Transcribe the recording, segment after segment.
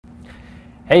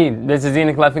Hey, this is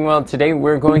Enoch Leffingwell. Today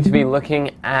we're going to be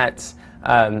looking at,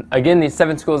 again, these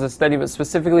 7 schools of study, but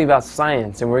specifically about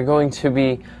science. And we're going to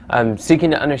be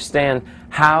seeking to understand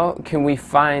how can we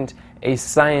find a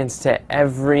science to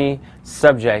every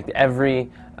subject,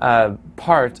 every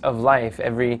part of life,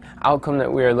 every outcome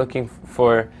that we are looking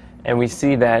for. And we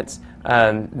see that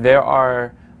there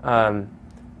are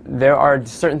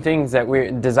certain things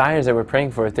that desires that we're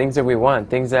praying for, things that we want,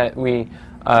 things that we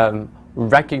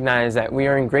recognize that we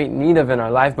are in great need of in our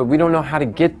life, but we don't know how to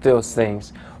get those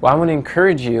things. Well, I want to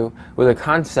encourage you with a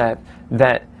concept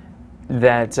that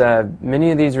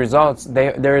many of these results,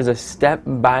 there is a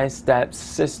step-by-step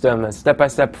system, a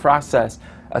step-by-step process,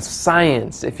 a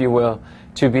science, if you will,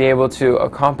 to be able to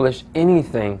accomplish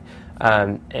anything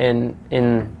in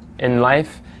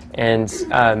life and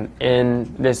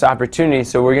in this opportunity.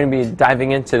 So we're going to be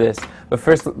diving into this. But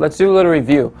first, let's do a little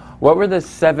review. What were the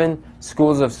 7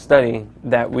 schools of study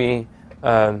that we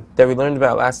learned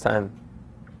about last time?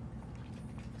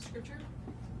 Scripture?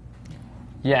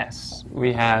 Yes,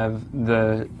 we have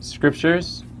the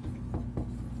scriptures.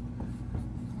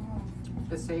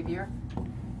 The Savior?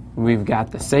 We've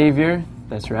got the Savior.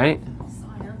 That's right.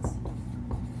 Science?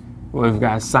 We've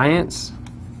got science.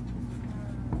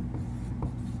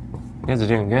 You guys are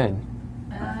doing good.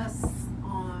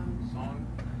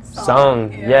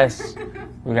 Song, yeah. yes.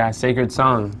 We got a sacred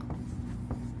song.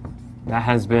 That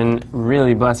has been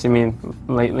really blessing me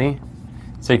lately.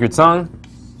 Sacred song.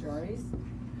 Stories?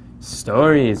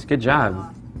 Stories, good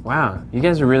job. Wow, you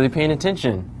guys are really paying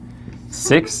attention.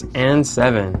 6 and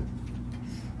 7.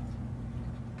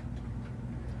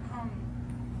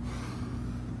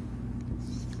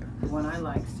 One I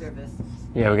like, service.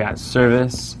 Yeah, we got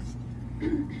service.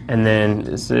 And then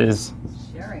this is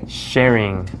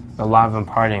sharing, the law of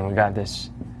imparting. We got this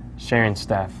sharing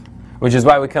stuff, which is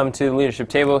why we come to the leadership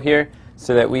table here,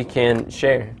 so that we can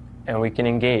share and we can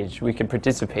engage, we can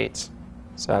participate.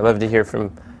 So I love to hear from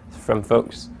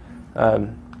folks. All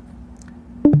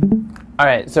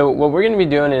right, so what we're going to be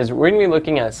doing is we're going to be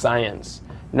looking at science.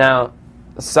 Now,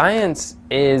 science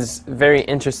is very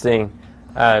interesting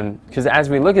because as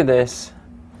we look at this,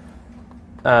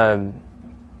 the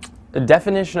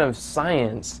definition of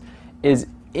science is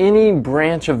any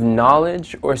branch of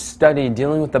knowledge or study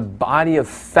dealing with the body of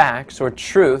facts or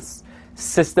truths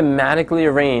systematically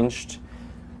arranged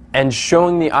and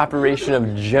showing the operation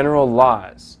of general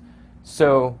laws.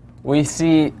 So we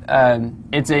see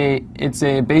it's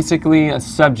basically a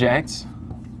subject.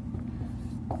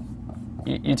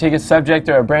 You take a subject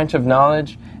or a branch of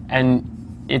knowledge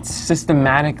and it's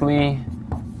systematically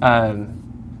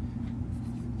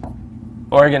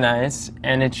organized,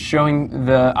 and it's showing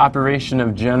the operation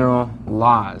of general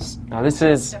laws. Now this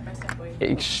is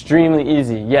extremely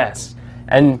easy, yes.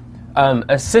 And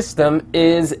a system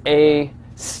is a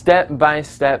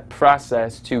step-by-step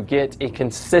process to get a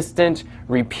consistent,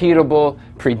 repeatable,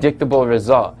 predictable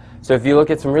result. So if you look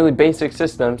at some really basic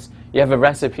systems, you have a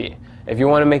recipe. If you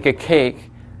want to make a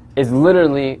cake, it's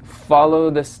literally follow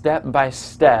the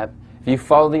step-by-step. If you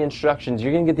follow the instructions,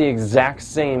 you're going to get the exact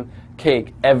same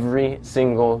cake every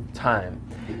single time.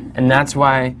 And that's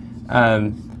why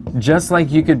just like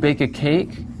you could bake a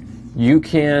cake, you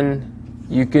can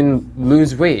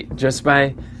lose weight just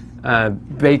by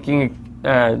baking.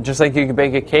 Just like you can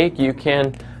bake a cake, you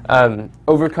can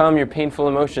overcome your painful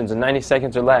emotions in 90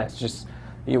 seconds or less. Just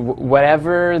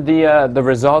whatever the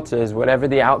result is, whatever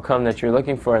the outcome that you're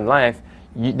looking for in life,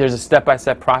 there's a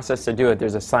step-by-step process to do it.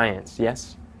 There's a science.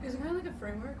 Yes? Is it kind of like a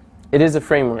framework? It is a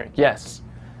framework, yes.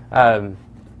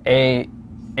 A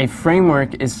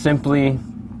framework is simply,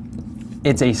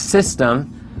 it's a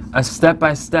system, a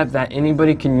step-by-step that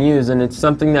anybody can use, and it's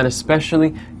something that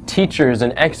especially teachers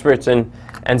and experts and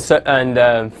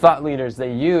thought leaders,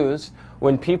 they use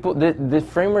when people, the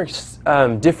framework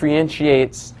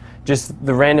differentiates just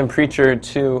the random preacher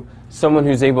to someone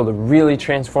who's able to really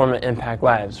transform and impact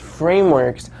lives.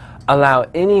 Frameworks allow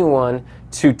anyone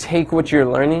to take what you're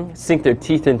learning, sink their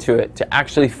teeth into it, to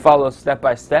actually follow step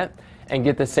by step and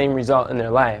get the same result in their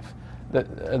life.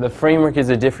 The framework is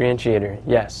a differentiator,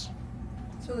 yes.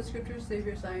 So the scriptures,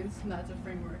 Savior, science, and that's a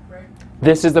framework, right?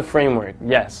 This is the framework,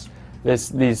 yes.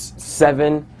 These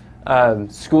 7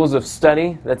 schools of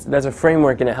study, that's a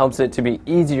framework, and it helps it to be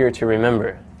easier to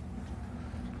remember.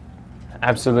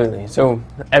 Absolutely. So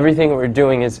everything we're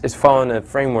doing is following a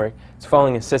framework. It's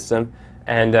following a system,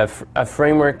 and a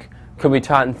framework could be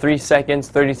taught in 3 seconds,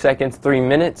 30 seconds, 3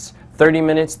 minutes, 30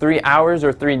 minutes, 3 hours,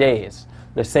 or 3 days.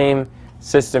 The same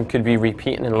system could be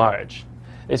repeat and enlarge.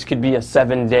 This could be a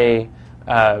 7-day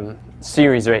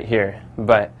series right here,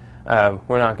 but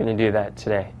we're not going to do that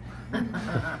today.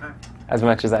 As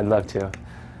much as I'd love to.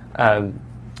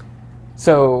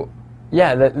 So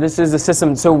yeah, this is the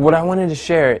system. So what I wanted to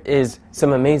share is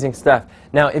some amazing stuff.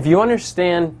 Now, if you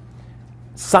understand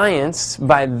science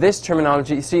by this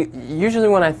terminology, see, usually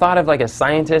when I thought of like a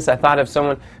scientist, I thought of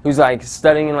someone who's like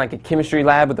studying in like a chemistry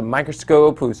lab with a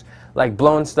microscope, who's like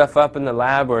blowing stuff up in the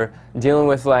lab or dealing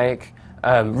with like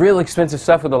real expensive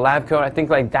stuff with a lab coat. I think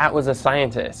like that was a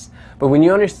scientist. But when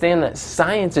you understand that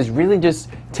science is really just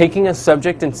taking a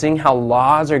subject and seeing how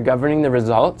laws are governing the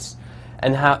results,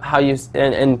 and how you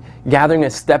and gathering a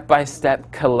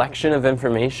step-by-step collection of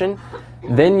information,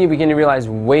 then you begin to realize,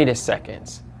 wait a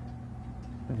second,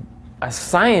 a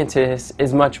scientist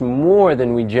is much more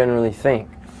than we generally think.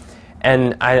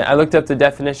 And I looked up the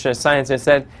definition of science, and it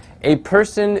said, a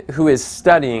person who is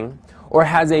studying or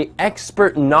has an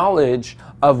expert knowledge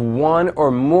of one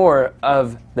or more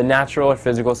of the natural or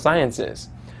physical sciences.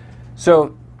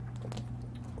 So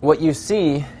what you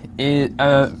see is,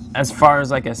 as far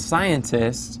as like a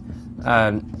scientist,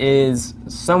 is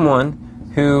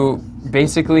someone who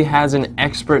basically has an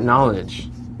expert knowledge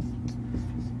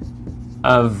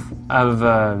of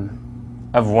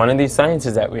one of these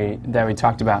sciences that we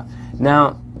talked about.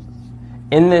 Now,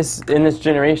 in this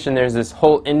generation, there's this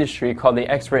whole industry called the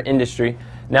expert industry.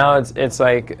 Now it's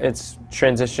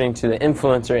transitioning to the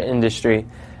influencer industry,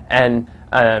 and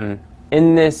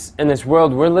in this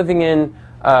world, we're living in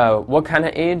what kind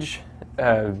of age?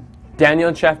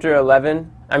 Daniel 12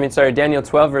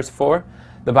 verse 4.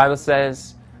 The Bible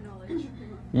says, Knowledge.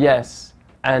 yes,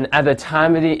 and at the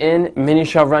time of the end, many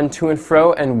shall run to and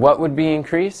fro, and what would be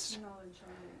increased?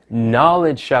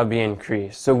 Knowledge shall be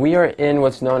increased. So we are in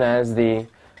what's known as the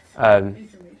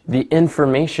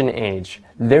information age.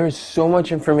 There is so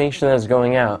much information that is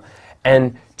going out.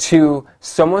 And to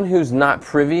someone who's not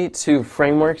privy to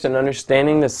frameworks and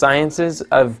understanding the sciences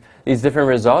of these different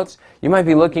results, you might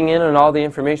be looking in on all the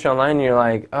information online and you're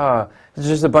like, oh, it's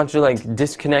just a bunch of like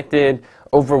disconnected,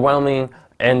 overwhelming,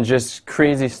 and just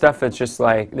crazy stuff that's just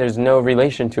like, there's no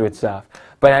relation to itself.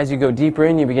 But as you go deeper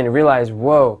in, you begin to realize,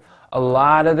 whoa, a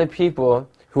lot of the people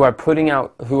who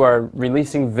are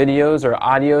releasing videos or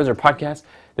audios or podcasts,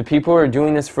 the people who are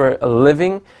doing this for a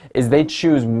living, is they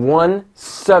choose one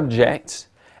subject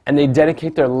and they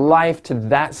dedicate their life to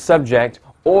that subject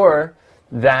or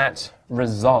that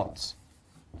result.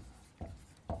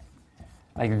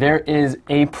 Like there is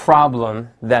a problem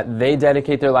that they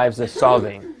dedicate their lives to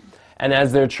solving. And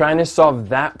as they're trying to solve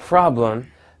that problem,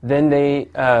 then they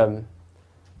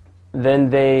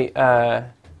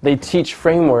teach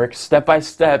frameworks,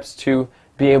 step-by-steps, to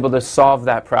be able to solve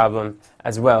that problem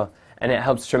as well. And it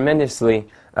helps tremendously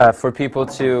for people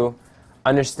to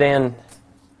understand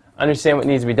what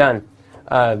needs to be done.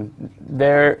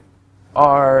 There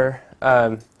are,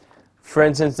 for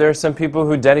instance, there are some people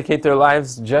who dedicate their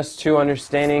lives just to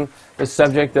understanding the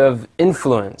subject of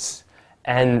influence.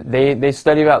 And they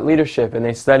study about leadership, and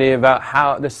they study about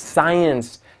how the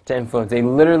science to influence. They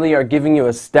literally are giving you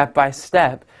a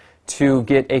step-by-step to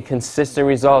get a consistent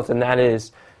result, and that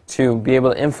is to be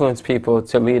able to influence people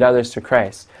to lead others to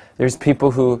Christ. There's people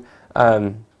who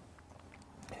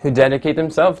dedicate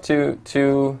themselves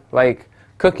to like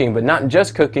cooking, but not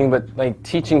just cooking, but like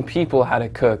teaching people how to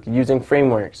cook, using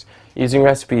frameworks, using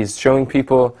recipes, showing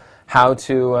people how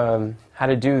to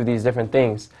do these different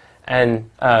things. And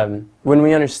when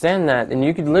we understand that, then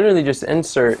you could literally just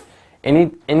insert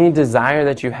any desire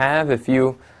that you have. If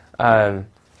you can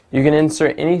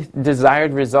insert any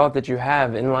desired result that you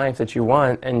have in life that you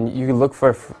want, and you can look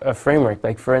for a framework.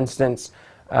 Like for instance,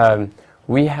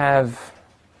 we have,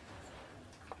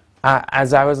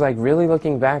 as I was like really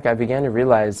looking back, I began to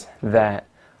realize that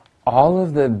all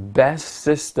of the best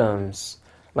systems,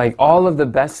 like all of the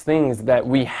best things that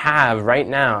we have right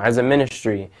now as a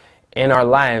ministry in our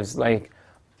lives, like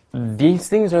these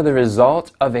things are the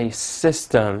result of a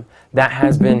system that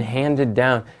has been handed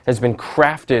down, has been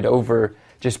crafted over,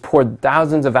 just poured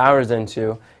thousands of hours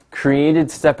into, created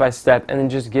step by step, and then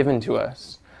just given to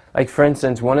us. Like for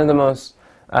instance, one of the most,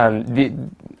 I'm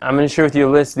going to share with you a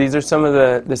list. These are some of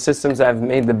the systems that have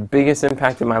made the biggest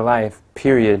impact in my life,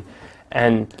 period.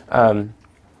 And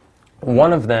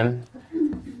one of them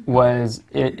was,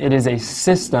 it is a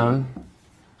system.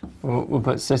 We'll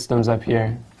put systems up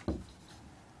here.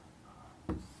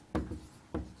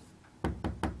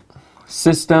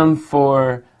 System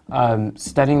for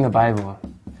studying the Bible.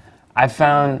 I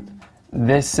found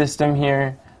this system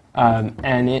here,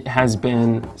 and it has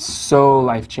been so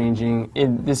life-changing.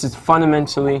 This is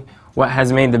fundamentally what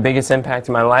has made the biggest impact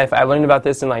in my life. I learned about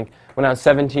this when I was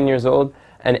 17 years old,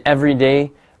 and every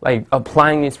day, like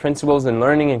applying these principles and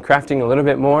learning and crafting a little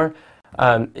bit more,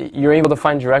 you're able to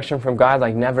find direction from God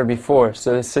like never before.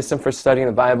 So the system for studying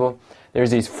the Bible,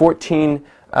 there's these 14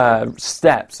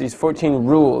 steps, these 14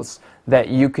 rules that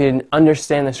you can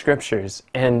understand the Scriptures.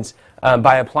 And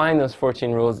by applying those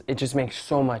 14 rules, it just makes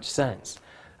so much sense.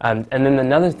 And then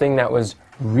another thing that was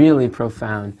really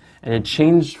profound, and it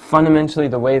changed fundamentally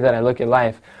the way that I look at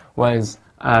life, was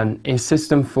a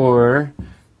system for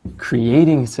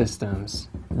creating systems.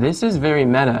 This is very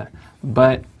meta,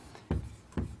 but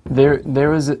there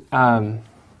was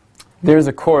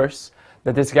a course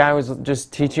that this guy was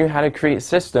just teaching you how to create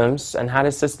systems and how to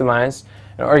systemize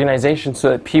an organization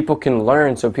so that people can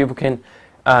learn, so people can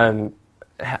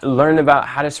learn about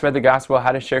how to spread the gospel,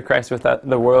 how to share Christ with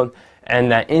the world,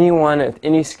 and that anyone with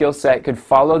any skill set could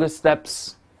follow the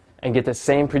steps and get the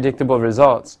same predictable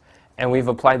results. And we've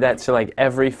applied that to like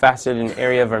every facet and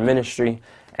area of our ministry,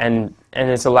 and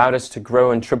it's allowed us to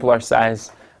grow and triple our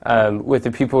size with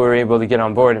the people who were able to get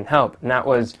on board and help. And that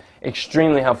was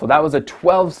extremely helpful. That was a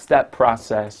 12-step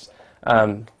process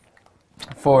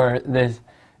for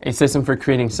a system for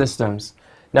creating systems.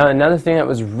 Now, another thing that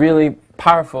was really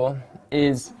powerful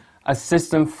is a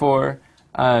system for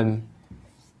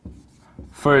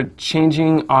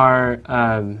changing our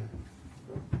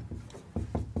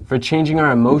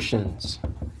emotions.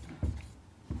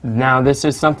 Now, this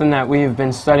is something that we've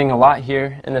been studying a lot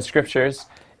here in the Scriptures.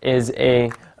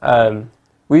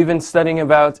 We've been studying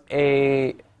about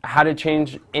how to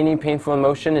change any painful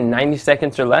emotion in 90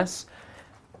 seconds or less.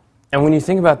 And when you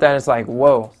think about that, it's like,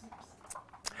 whoa,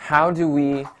 how do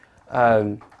we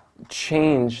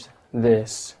change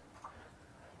this?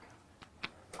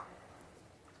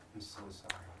 I'm so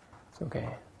sorry. It's okay.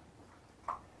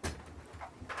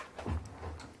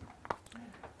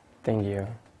 Thank you.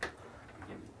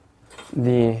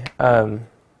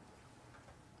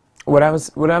 What I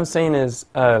was saying is,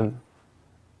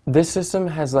 this system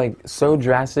has like so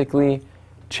drastically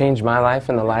changed my life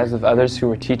and the lives of others who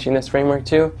we're teaching this framework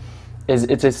to.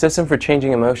 It's a system for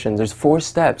changing emotions. There's 4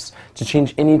 steps to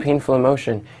change any painful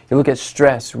emotion. You look at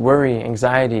stress, worry,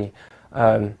 anxiety,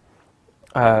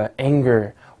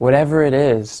 anger, whatever it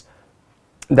is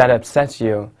that upsets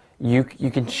you. You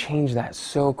can change that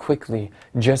so quickly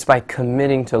just by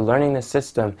committing to learning the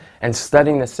system and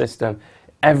studying the system.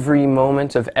 Every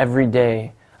moment of every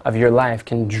day of your life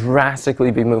can drastically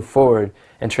be moved forward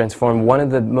and transformed. One of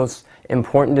the most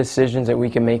important decisions that we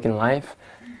can make in life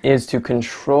is to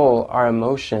control our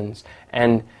emotions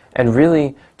and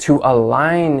really to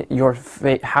align your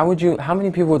faith. How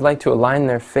many people would like to align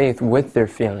their faith with their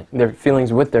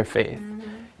feelings with their faith?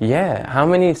 Yeah, how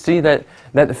many see that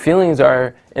the feelings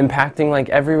are impacting like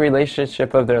every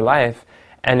relationship of their life,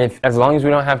 and as long as we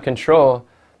don't have control,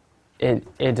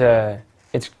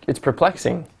 it's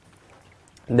perplexing.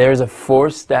 There's a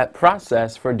 4-step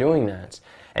process for doing that,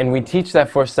 and we teach that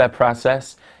 4-step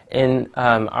process in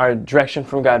our Direction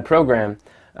from God program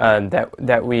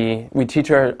that we teach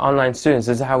our online students.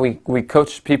 This is how we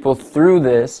coach people through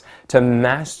this to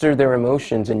master their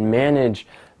emotions and manage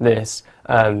this.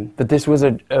 But this was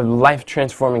a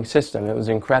life-transforming system. It was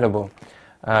incredible.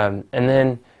 And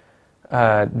then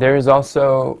there is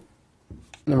also,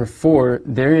 number 4,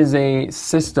 there is a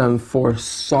system for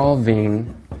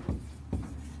solving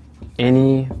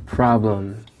any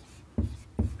problem.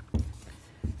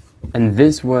 And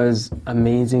this was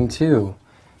amazing too.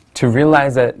 To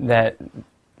realize that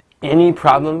any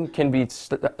problem can be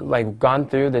gone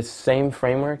through the same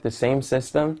framework, the same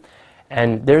system.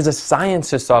 And there's a science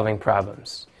to solving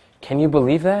problems. Can you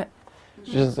believe that?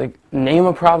 Just like name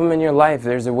a problem in your life.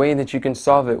 There's a way that you can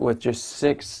solve it with just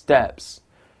 6 steps.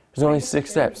 There's only 6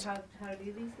 steps. How to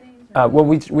do these things? Well,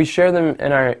 we share them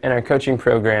in our coaching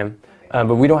program,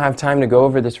 but we don't have time to go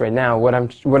over this right now. What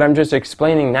I'm just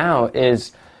explaining now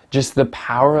is just the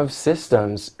power of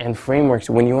systems and frameworks.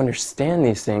 When you understand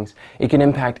these things, it can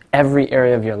impact every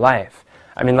area of your life.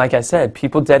 I mean, like I said,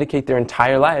 people dedicate their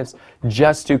entire lives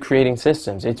just to creating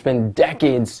systems. It's been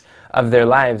decades of their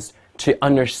lives to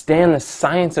understand the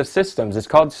science of systems. It's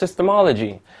called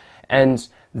systemology. And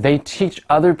they teach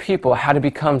other people how to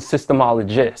become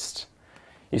systemologists.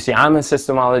 You see, I'm a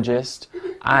systemologist.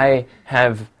 I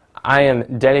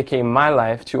am dedicating my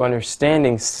life to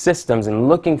understanding systems and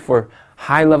looking for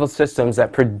high-level systems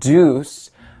that produce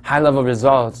high-level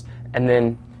results,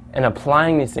 and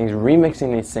applying these things,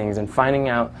 remixing these things, and finding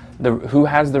out who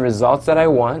has the results that I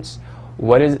want,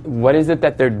 what is it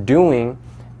that they're doing,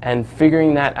 and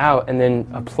figuring that out, and then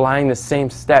applying the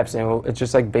same steps. And it's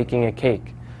just like baking a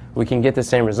cake. We can get the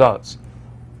same results.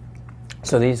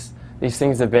 So these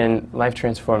things have been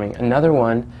life-transforming. Another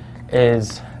one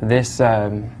is this.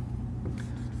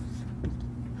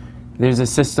 There's a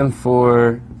system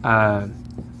for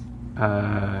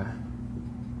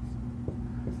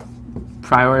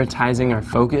prioritizing our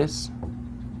focus.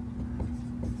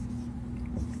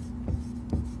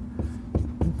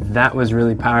 That was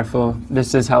really powerful.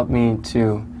 This has helped me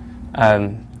to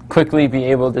quickly be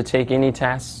able to take any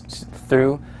tasks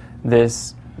through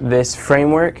this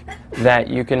framework that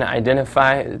you can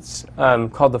identify. It's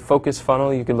called the focus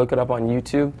funnel. You can look it up on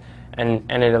YouTube, and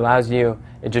it allows you,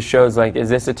 it just shows like, is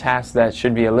this a task that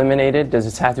should be eliminated? Does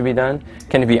this have to be done?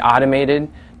 Can it be automated?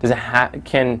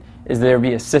 Is there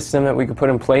be a system that we could put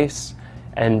in place?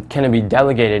 And can it be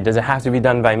delegated? Does it have to be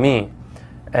done by me?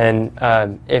 And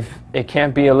if it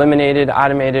can't be eliminated,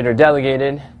 automated, or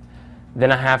delegated,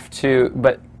 then I have to,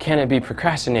 but can it be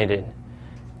procrastinated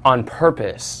on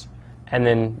purpose and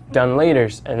then done later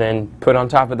and then put on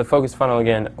top of the focus funnel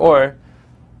again? Or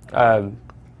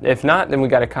if not, then we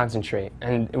got to concentrate.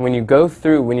 And when you go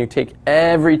through, when you take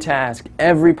every task,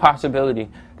 every possibility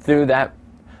through that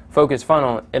focus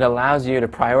funnel, it allows you to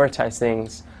prioritize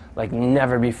things like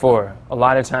never before. A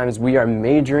lot of times we are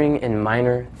majoring in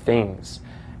minor things,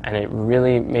 and it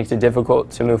really makes it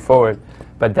difficult to move forward.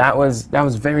 But that was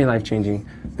very life-changing.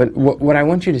 But what I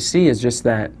want you to see is just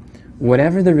that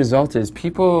whatever the result is,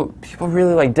 people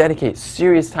really like dedicate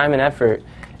serious time and effort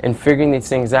in figuring these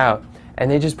things out, and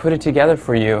they just put it together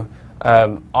for you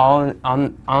all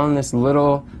on this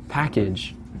little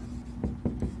package.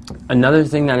 Another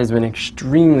thing that has been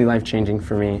extremely life-changing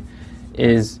for me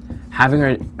is having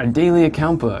our daily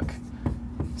account book.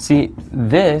 See,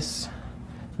 this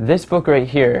book right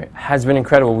here has been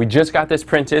incredible. We just got this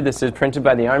printed. This is printed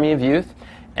by the Army of Youth.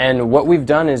 And what we've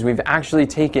done is we've actually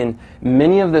taken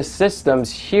many of the systems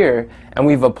here and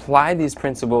we've applied these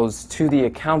principles to the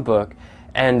account book.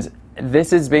 And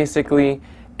this is basically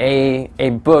a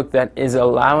book that is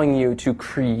allowing you to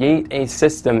create a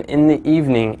system in the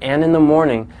evening and in the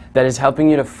morning that is helping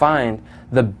you to find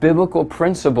the biblical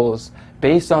principles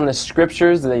based on the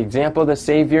scriptures, the example of the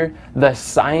Savior, the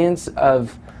science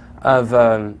of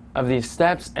these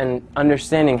steps, and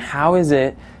understanding how is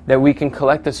it that we can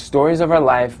collect the stories of our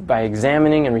life by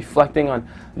examining and reflecting on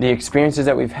the experiences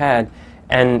that we've had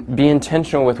and be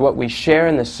intentional with what we share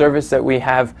in the service that we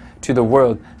have to the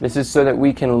world. This is so that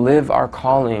we can live our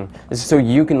calling. This is so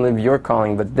you can live your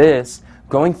calling. But this,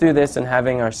 going through this and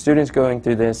having our students going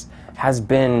through this, has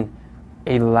been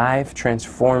a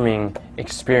life-transforming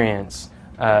experience.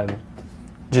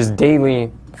 Just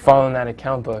daily following that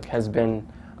account book has been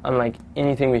unlike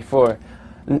anything before.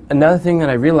 Another thing that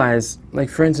I realized, like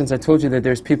for instance, I told you that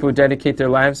there's people who dedicate their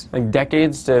lives, like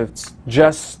decades, to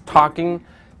just talking,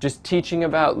 just teaching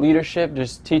about leadership,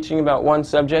 just teaching about one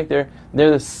subject. They're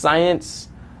the science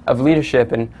of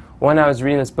leadership. And when I was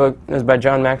reading this book, it was by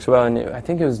John Maxwell, and I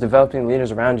think it was Developing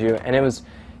Leaders Around You, and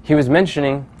he was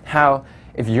mentioning how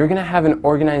if you're going to have an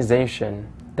organization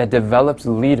that develops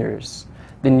leaders,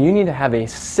 then you need to have a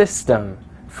system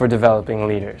for developing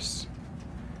leaders.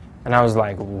 And I was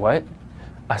like, what?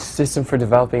 A system for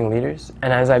developing leaders?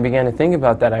 And as I began to think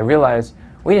about that, I realized,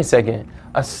 wait a second,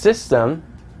 a system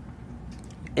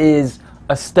is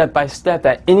a step-by-step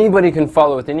that anybody can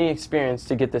follow with any experience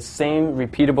to get the same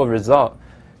repeatable result.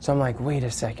 So I'm like, wait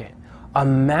a second.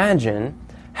 Imagine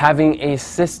having a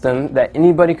system that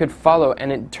anybody could follow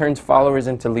and it turns followers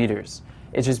into leaders.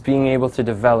 It's just being able to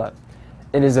develop.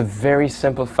 It is a very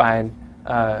simplified,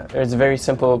 it's a very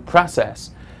simple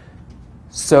process.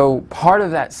 So part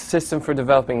of that system for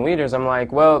developing leaders, I'm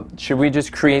like, well, should we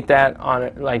just create that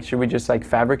should we just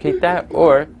fabricate that?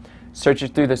 Or search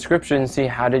it through the scripture and see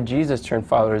how did Jesus turn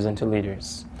followers into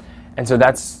leaders? And so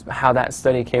that's how that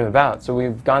study came about. So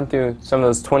we've gone through some of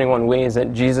those 21 ways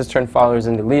that Jesus turned followers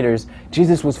into leaders.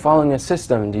 Jesus was following a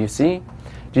system, do you see?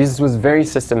 Jesus was very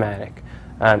systematic.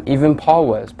 Even Paul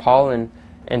was. Paul in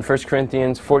 1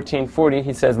 Corinthians 14:40,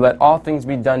 he says, let all things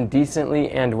be done decently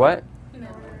and what?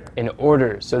 In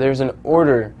order. So there's an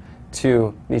order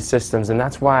to these systems, and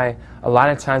that's why a lot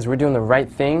of times we're doing the right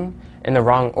thing in the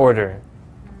wrong order.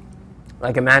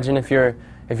 Like imagine if you're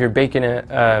baking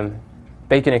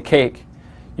a cake,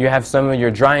 you have some of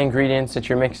your dry ingredients that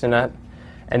you're mixing up,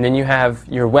 and then you have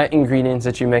your wet ingredients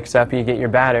that you mix up, you get your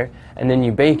batter, and then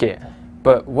you bake it.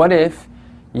 But what if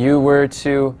you were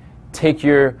to take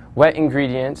your wet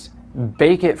ingredients,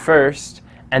 bake it first,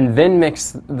 and then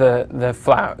mix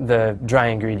the dry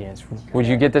ingredients? Would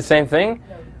you get the same thing?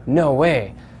 No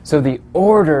way. So the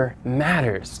order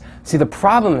matters. See, the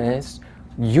problem is,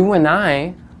 you and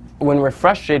I, when we're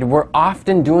frustrated, we're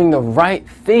often doing the right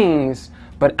things,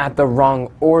 but at the wrong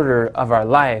order of our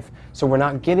life. So we're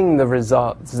not getting the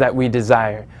results that we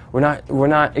desire. We're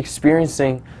not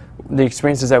experiencing the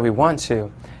experiences that we want to.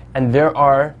 And there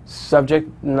are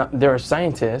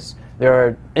scientists, there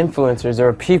are influencers, there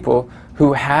are people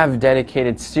who have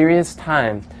dedicated serious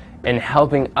time in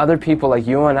helping other people like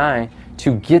you and I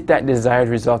to get that desired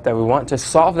result that we want, to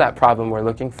solve that problem we're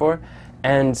looking for.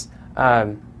 And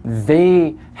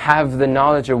they have the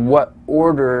knowledge of what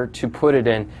order to put it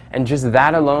in. And just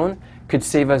that alone could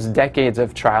save us decades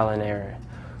of trial and error.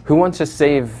 Who wants to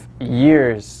save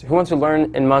years? Who wants to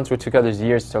learn in months what took others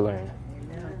years to learn?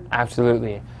 Amen.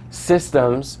 Absolutely.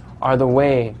 Systems are the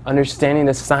way. Understanding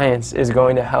the science is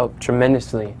going to help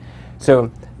tremendously.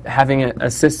 So having a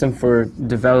system for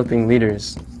developing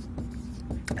leaders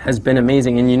has been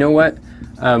amazing. And you know what?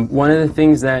 One of the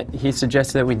things that he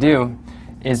suggested that we do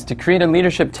is to create a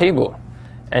leadership table.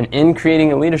 And in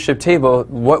creating a leadership table,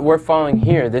 what we're following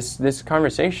here, this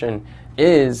conversation,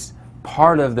 is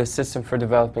part of the system for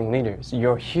developing leaders.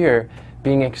 You're here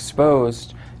being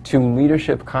exposed to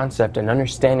leadership concept and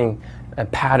understanding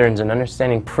patterns and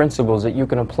understanding principles that you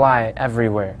can apply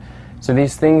everywhere. So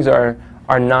these things are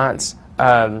not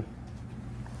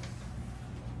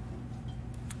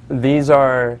these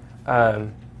are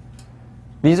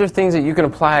things that you can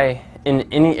apply in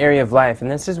any area of life, and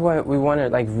this is what we want to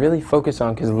really focus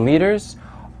on, because leaders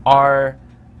are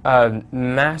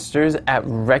masters at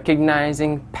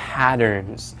recognizing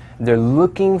patterns. They're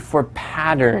looking for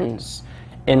patterns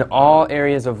in all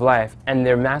areas of life, and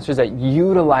they're masters at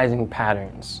utilizing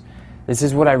patterns. This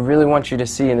is what I really want you to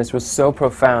see, and this was so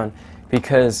profound,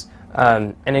 because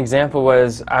an example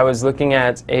was I was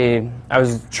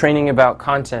training about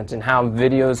content and how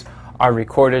videos are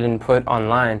recorded and put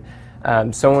online.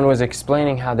 Someone was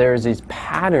explaining how there's these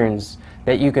patterns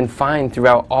that you can find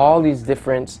throughout all these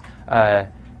different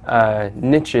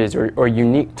niches or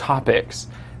unique topics.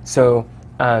 So,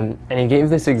 and he gave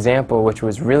this example, which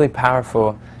was really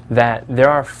powerful, that there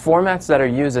are formats that are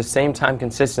used at the same time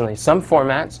consistently. Some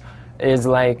formats is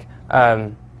like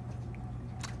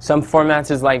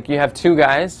you have two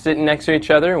guys sitting next to each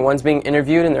other, one's being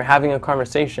interviewed and they're having a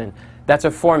conversation. That's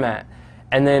a format.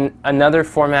 And then another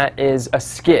format is a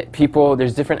skit.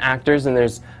 There's different actors, and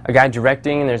there's a guy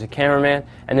directing, and there's a cameraman,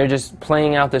 and they're just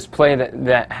playing out this play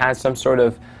that has some sort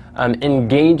of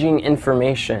engaging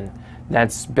information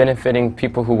that's benefiting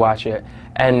people who watch it.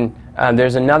 And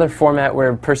there's another format where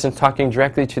a person's talking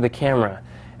directly to the camera,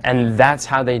 and that's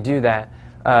how they do that.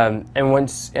 And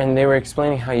they were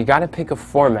explaining how you got to pick a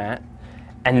format,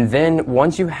 and then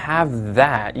once you have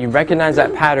that, you recognize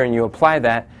that pattern, you apply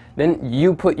that, then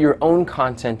you put your own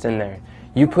content in there.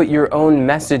 You put your own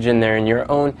message in there and your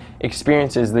own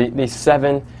experiences. These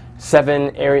seven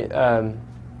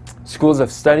schools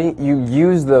of study, you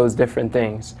use those different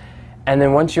things. And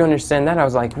then once you understand that, I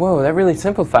was like, whoa, that really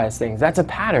simplifies things. That's a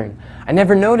pattern. I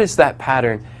never noticed that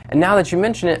pattern. And now that you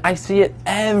mention it, I see it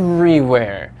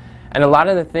everywhere. And a lot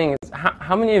of the things,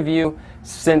 how many of you,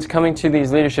 since coming to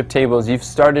these leadership tables, you've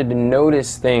started to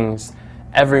notice things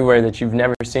everywhere that you've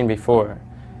never seen before?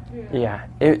 Yeah,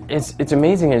 it's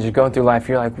amazing as you're going through life.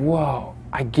 You're like, whoa,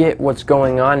 I get what's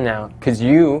going on now, because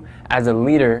you, as a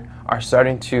leader, are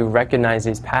starting to recognize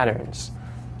these patterns.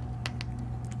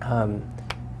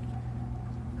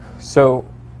 So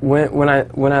when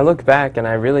I look back and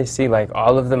I really see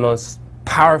all of the most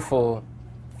powerful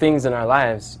things in our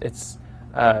lives, it's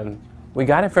we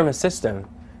got it from a system.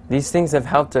 These things have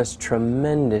helped us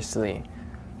tremendously.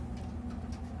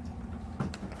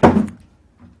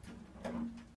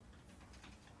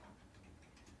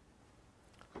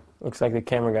 Looks like the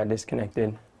camera got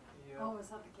disconnected. Yeah. Oh, is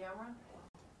that the camera?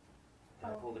 Did I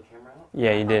pull the camera out?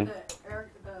 Yeah, you did. The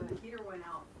heater went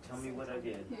out. Tell me what I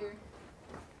did. Here.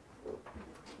 Oh,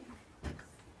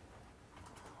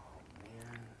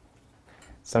 man.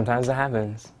 Sometimes it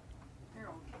happens. You're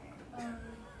okay.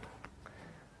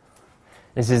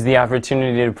 This is the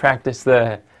opportunity to practice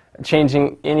the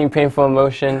changing any painful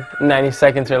emotion, 90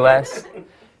 seconds or less,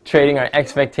 trading our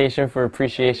expectation for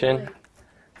appreciation.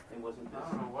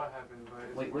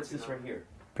 Wait, what's this right here?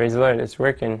 Praise the Lord, it's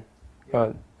working.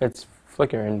 Well, it's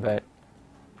flickering, but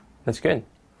that's good.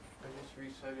 I just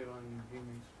reset it on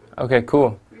humans. Okay,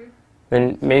 cool.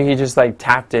 Then maybe he just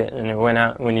tapped it and it went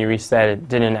out when you reset it.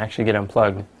 Didn't actually get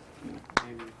unplugged.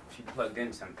 Maybe she plugged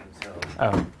in something, so...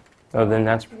 Oh, then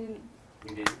that's... You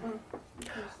did?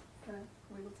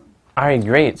 All right,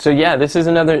 great. So yeah, this is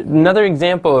another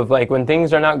example of when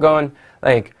things are not going...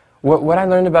 What I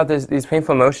learned about these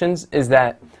painful emotions is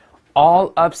that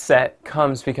all upset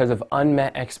comes because of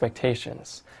unmet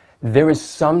expectations. There is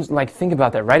some, think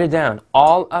about that, write it down.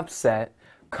 All upset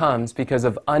comes because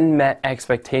of unmet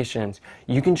expectations.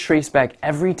 You can trace back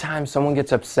every time someone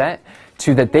gets upset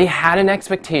to that they had an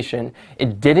expectation,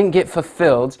 it didn't get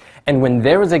fulfilled, and when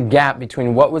there was a gap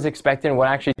between what was expected and what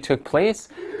actually took place,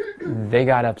 they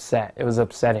got upset. It was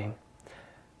upsetting.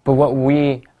 But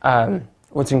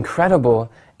what's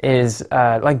incredible is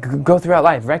go throughout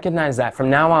life, recognize that. From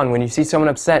now on, when you see someone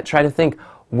upset, try to think,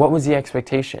 what was the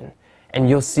expectation? And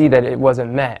you'll see that it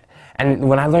wasn't met. And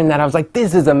when I learned that, I was like,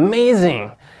 this is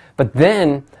amazing. But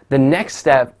then the next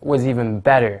step was even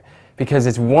better, because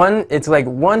it's like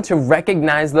one to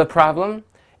recognize the problem.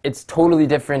 It's totally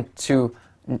different to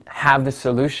have the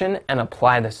solution and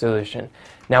apply the solution.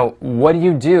 Now, what do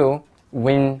you do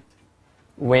when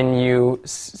you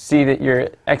see that your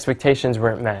expectations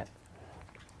weren't met?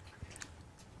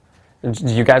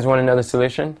 Do you guys want to know the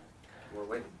solution? We're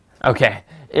waiting. Okay.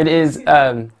 It is,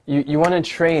 you want to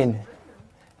trade,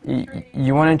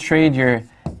 you want to trade your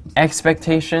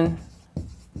expectation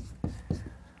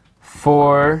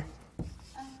for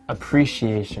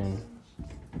appreciation.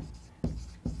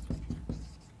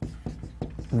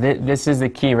 This is the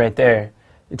key right there.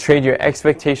 You trade your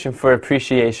expectation for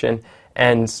appreciation,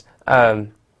 and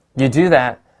you do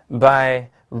that by,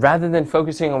 rather than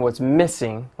focusing on what's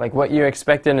missing, like what you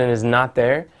expected and is not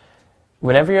there,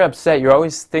 whenever you're upset, you're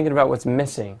always thinking about what's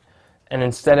missing. And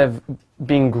instead of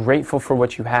being grateful for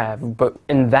what you have, but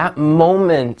in that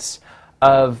moment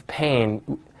of pain,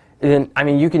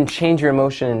 you can change your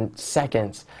emotion in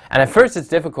seconds. And at first it's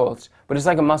difficult, but it's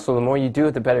like a muscle. The more you do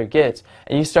it, the better it gets.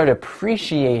 And you start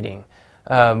appreciating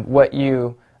what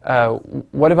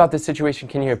about this situation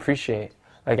can you appreciate?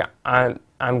 Like,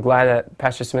 I'm glad that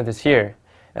Pastor Smith is here.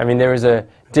 I mean, there was a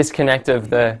disconnect of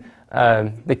the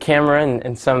camera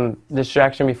and some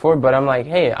distraction before, but I'm like,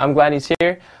 hey, I'm glad he's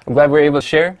here. I'm glad we're able to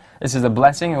share. This is a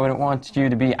blessing. I wouldn't want you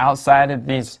to be outside of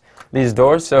these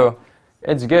doors, so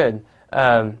it's good.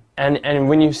 And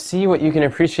when you see what you can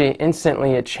appreciate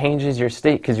instantly, it changes your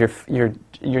state, because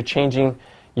you're changing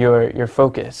your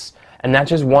focus. And that's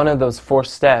just one of those 4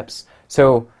 steps.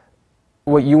 So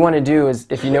what you want to do is,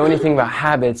 if you know anything about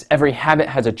habits, every habit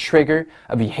has a trigger,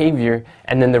 a behavior,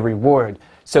 and then the reward.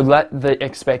 So let the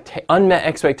unmet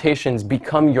expectations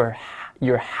become your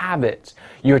habit,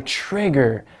 your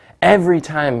trigger. Every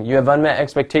time you have unmet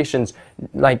expectations,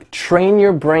 like, train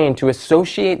your brain to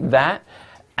associate that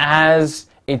as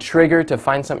a trigger to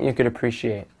find something you could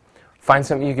appreciate. Find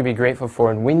something you could be grateful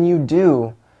for. And when you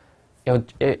do,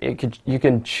 you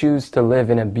can choose to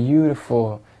live in a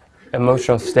beautiful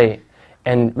emotional state.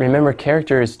 And remember,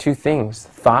 character is 2 things,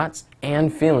 thoughts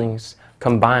and feelings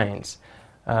combined.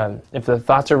 If the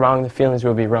thoughts are wrong, the feelings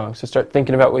will be wrong. So start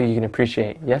thinking about what you can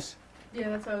appreciate. Yes? Yeah,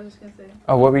 that's what I was just going to say.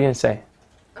 Oh, what were you going to say?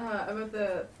 About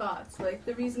the thoughts. Like,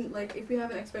 the reason, like, if we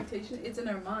have an expectation, it's in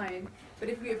our mind. But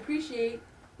if we appreciate,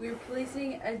 we're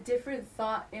placing a different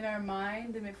thought in our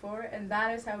mind than before. And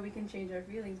that is how we can change our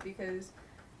feelings, because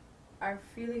our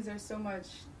feelings are so much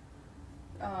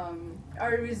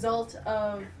are a result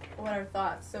of what our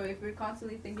thoughts. So if we're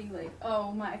constantly thinking like,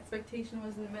 oh, my expectation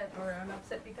wasn't met, or I'm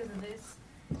upset because of this,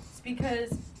 it's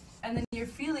because, and then your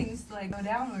feelings like go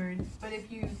downward. But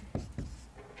if you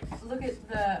look at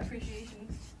the appreciation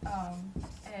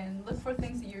and look for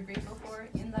things that you're grateful for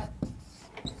in that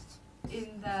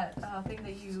thing that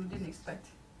you didn't expect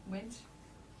went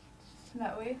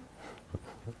that way,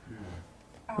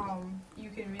 you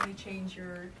can really change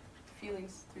your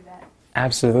feelings through that.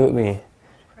 Absolutely.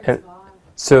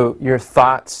 So your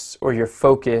thoughts or your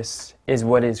focus is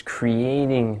what is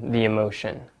creating the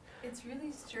emotion. It's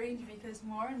really strange, because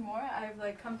more and more I've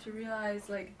like come to realize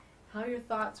like how your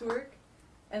thoughts work,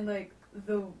 and like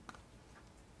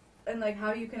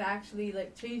how you can actually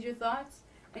like change your thoughts.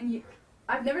 And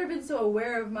I've never been so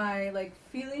aware of my like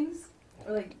feelings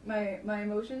or like my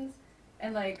emotions,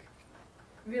 and like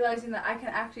realizing that I can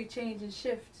actually change and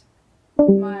shift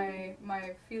my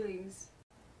feelings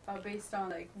based on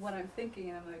like what I'm thinking,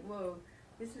 and I'm like, whoa,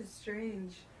 this is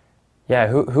strange. Yeah,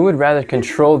 who would rather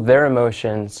control their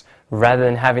emotions rather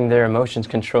than having their emotions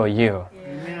control you?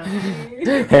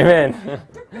 Yeah. Amen.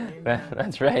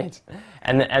 That's right.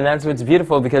 And that's what's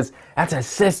beautiful, because that's a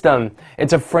system.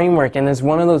 It's a framework, and it's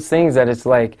one of those things that it's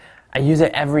like, I use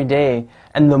it every day.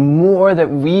 And the more that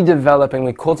we develop and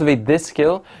we cultivate this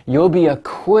skill, you'll be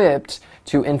equipped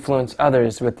to influence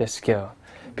others with this skill.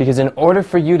 Because in order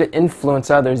for you to influence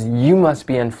others, you must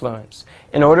be influenced.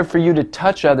 In order for you to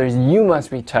touch others, you must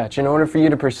be touched. In order for you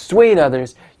to persuade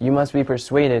others, you must be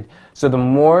persuaded. So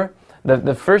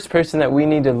the first person that we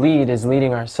need to lead is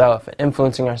leading ourselves,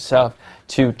 influencing ourselves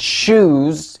to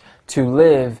choose to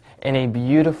live in a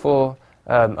beautiful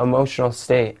emotional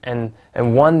state, and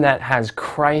one that has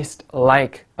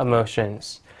Christ-like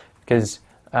emotions, because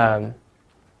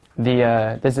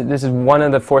this is one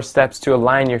of the 4 steps to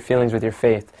align your feelings with your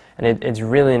faith, and it's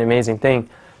really an amazing thing.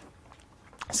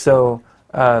 So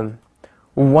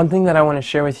one thing that I want to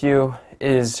share with you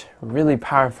is really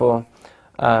powerful.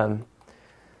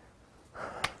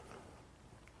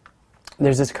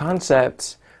 There's this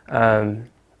concept.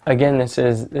 Again, this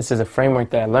is a framework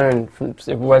that I learned.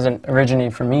 It wasn't originating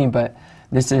from me, but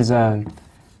this is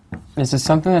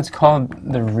something that's called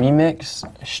the remix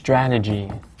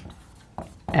strategy.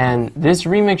 And this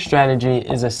remix strategy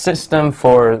is a system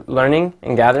for learning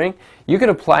and gathering. You could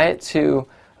apply it to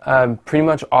pretty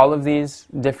much all of these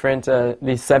different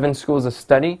these 7 schools of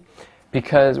study,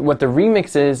 because what the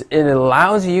remix is, it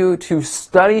allows you to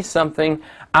study something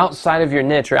outside of your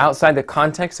niche or outside the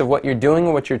context of what you're doing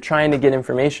or what you're trying to get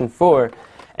information for,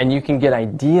 and you can get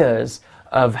ideas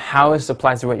of how this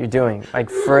applies to what you're doing. Like,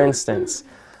 for instance,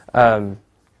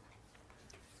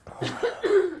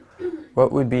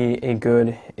 what would be a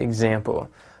good example?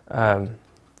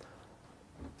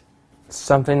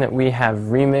 Something that we have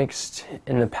remixed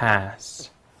in the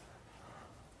past.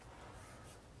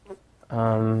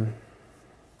 Something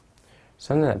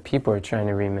that people are trying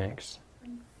to remix.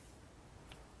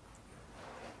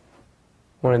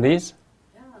 One of these?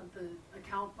 Yeah, the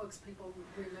account books, people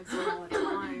remix it all the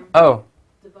time. Oh.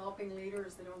 Developing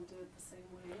leaders, they don't do it the same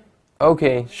way.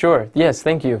 Okay, sure. Yes,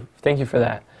 thank you. Thank you for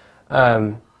that.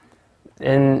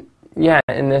 And yeah,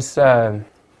 in this, and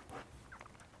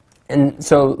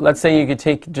so let's say you could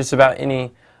take just about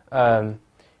any,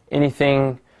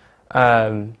 anything,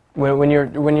 when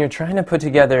you're trying to put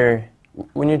together,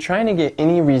 when you're trying to get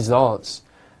any results,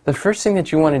 the first thing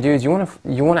that you want to do is you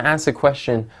want to ask the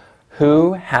question,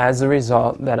 who has the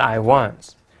result that I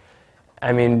want?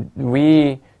 I mean,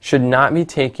 we should not be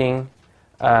taking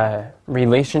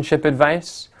relationship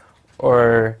advice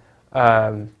or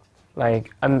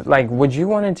would you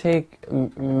want to take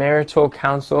marital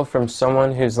counsel from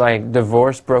someone who's like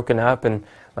divorced, broken up, and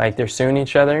like they're suing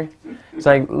each other? It's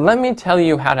like, let me tell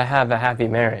you how to have a happy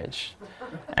marriage,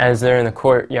 as they're in the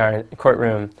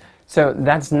courtroom. So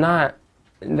that's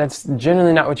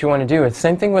generally not what you want to do. It's the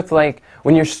same thing with like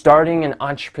when you're starting an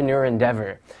entrepreneur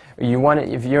endeavor. You want to,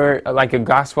 if you're like a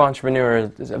gospel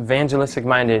entrepreneur, evangelistic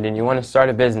minded, and you want to start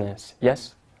a business.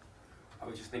 Yes? I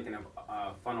was just thinking of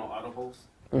funnel audibles.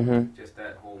 Mm-hmm. Just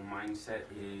that whole mindset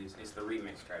it's the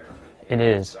remix strategy. It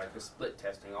is. Like the split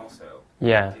testing also.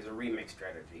 Yeah. Is a remix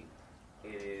strategy.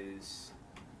 It is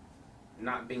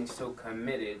not being so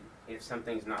committed if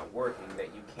something's not working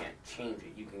that you can't change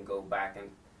it. You can go back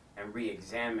and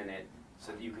re-examine it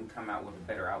so that you can come out with a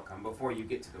better outcome before you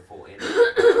get to the full end.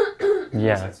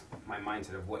 Yeah. So that's my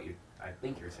mindset of what I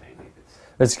think you're saying.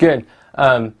 That's good.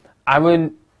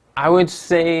 I would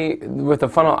say with the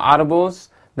funnel audibles,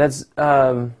 that's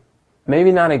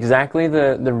maybe not exactly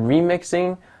the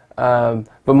remixing,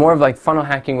 but more of like funnel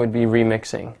hacking would be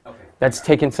remixing. Okay. That's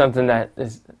taking something that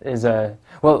is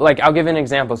well, like I'll give an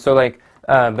example. So like,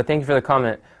 but thank you for the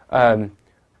comment.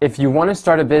 If you want to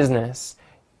start a business,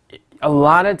 a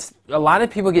lot of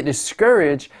people get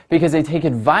discouraged because they take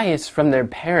advice from their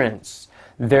parents,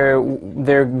 their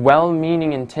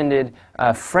well-meaning, intended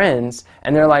friends,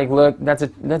 and they're like, "Look, that's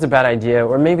a bad idea,"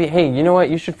 or maybe, "Hey, you know what?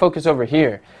 You should focus over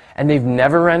here." And they've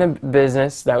never run a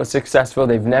business that was successful.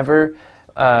 They've never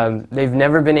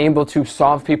been able to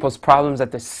solve people's problems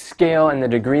at the scale and the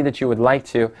degree that you would like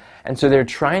to. And so they're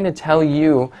trying to tell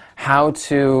you how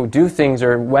to do things,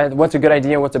 or what's a good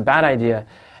idea, what's a bad idea.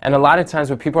 And a lot of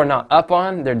times what people are not up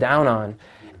on, they're down on.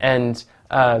 And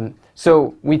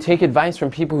so we take advice from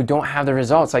people who don't have the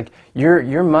results. Like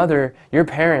your mother, your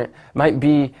parent might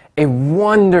be a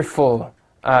wonderful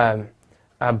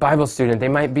Bible student. They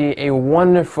might be a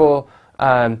wonderful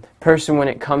person when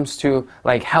it comes to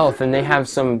like health, and they have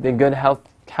some good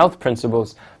health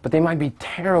principles, but they might be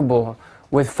terrible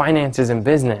with finances and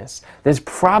business. There's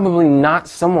probably not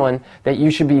someone that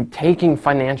you should be taking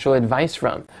financial advice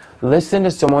from. Listen to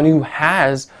someone who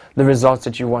has the results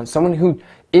that you want, someone who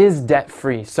is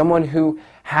debt-free, someone who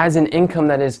has an income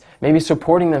that is maybe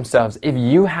supporting themselves. If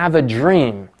you have a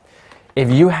dream, if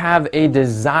you have a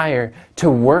desire to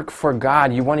work for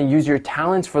God, you want to use your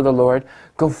talents for the Lord,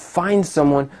 go find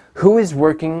someone who is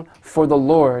working for the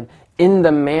Lord in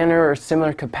the manner or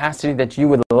similar capacity that you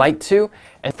would like to,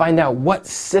 and find out what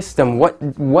system,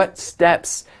 what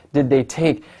steps did they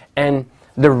take. And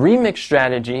the remix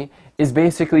strategy is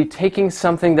basically taking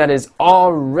something that is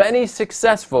already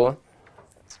successful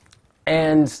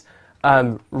and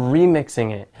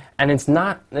remixing it. And it's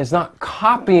not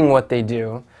copying what they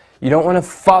do. You don't want to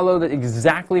follow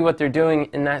exactly what they're doing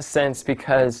in that sense,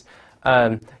 because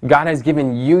God has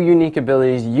given you unique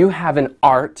abilities. You have an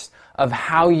art of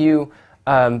how you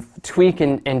tweak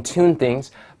and tune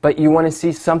things, but you want to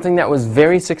see something that was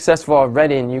very successful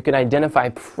already, and you can identify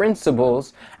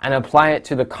principles and apply it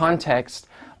to the context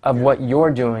of what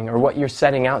you're doing or what you're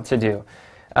setting out to do.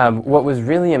 What was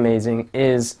really amazing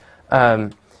is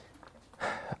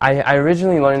I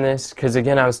originally learned this because,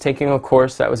 again, I was taking a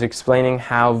course that was explaining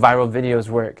how viral videos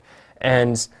work.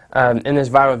 And in this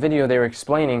viral video, they were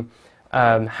explaining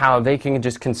how they can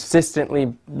just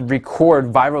consistently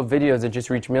record viral videos that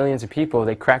just reach millions of people.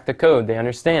 They crack the code. They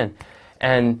understand.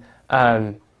 And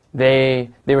they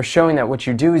were showing that what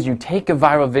you do is you take a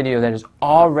viral video that is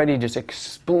already just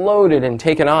exploded and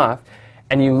taken off,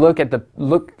 and you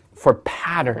look for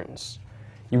patterns.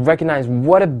 You recognize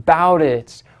what about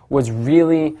it was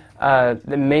really that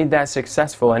made that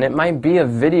successful. And it might be a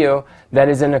video that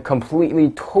is in a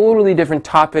completely, totally different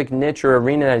topic, niche, or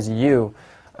arena as you.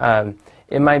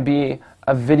 It might be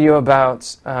a video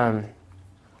about, I'm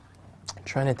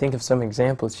trying to think of some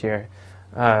examples here.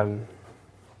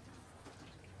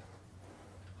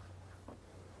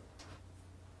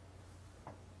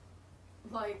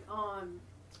 Like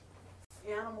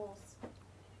animals,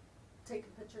 taking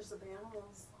pictures of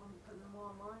animals, putting them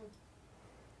online.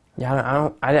 Yeah,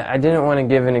 I didn't want to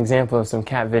give an example of some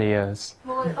cat videos.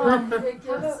 Well, it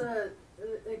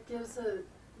gives a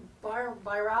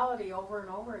virality over and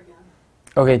over again.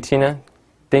 Okay, Tina,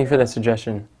 thank you for that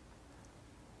suggestion.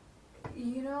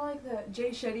 You know, like the Jay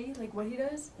Shetty, like what he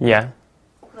does? Yeah.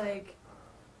 Like,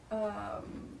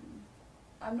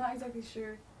 I'm not exactly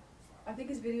sure. I think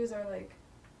his videos are like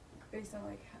based on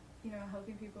like, you know,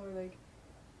 helping people, or like,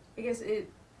 I guess it,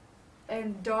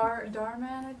 and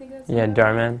Darman, I think that's. Yeah,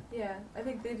 Darman. Yeah, I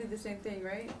think they did the same thing,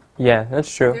 right? Yeah,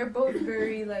 that's true. They're both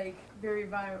very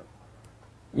viral.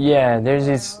 Yeah, there's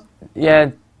these,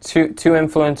 two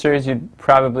influencers, you'd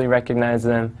probably recognize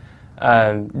them.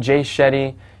 Jay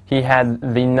Shetty, he had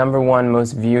the #1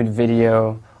 most viewed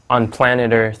video on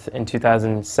planet Earth in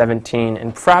 2017,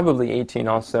 and probably 18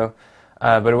 also,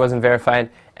 but it wasn't verified.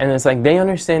 And it's like, they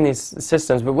understand these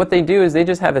systems, but what they do is they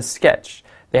just have a sketch.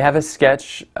 They have a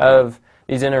sketch of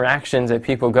these interactions that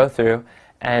people go through,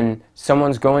 and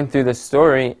someone's going through the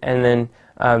story, and then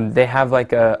they have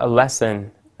like a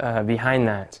lesson behind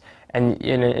that. And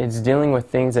it's dealing with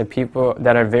things that people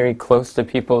that are very close to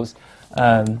people's,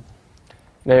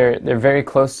 they're very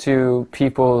close to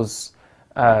people's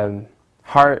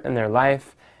heart and their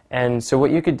life. And so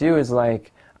what you could do is,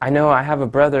 like, I know I have a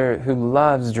brother who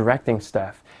loves directing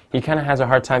stuff. He kind of has a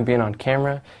hard time being on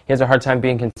camera. He has a hard time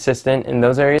being consistent in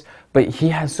those areas. But he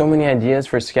has so many ideas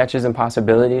for sketches and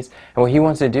possibilities. And what he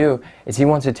wants to do is he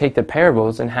wants to take the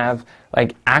parables and have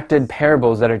like acted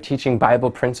parables that are teaching Bible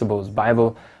principles,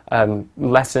 Bible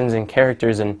lessons and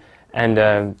characters, and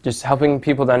just helping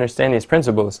people to understand these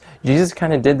principles. Jesus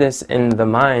kind of did this in the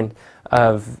mind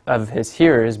of his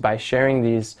hearers by sharing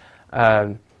these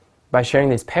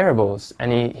parables,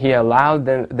 and he allowed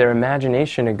their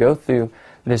imagination to go through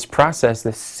this process,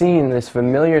 this scene, this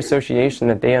familiar association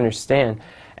that they understand,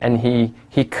 and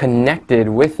he connected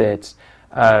with it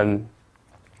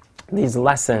these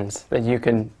lessons that you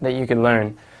can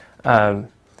learn.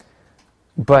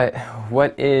 But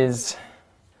what is,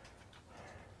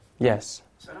 yes?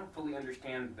 So I don't fully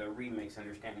understand the remix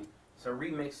understanding. So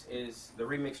the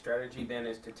remix strategy then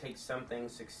is to take something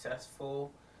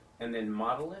successful and then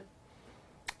model it?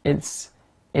 It's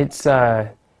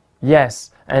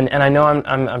yes, and I know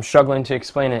I'm struggling to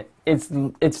explain it.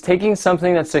 It's taking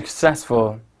something that's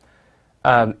successful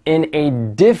in a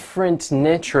different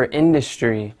niche or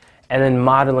industry, and then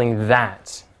modeling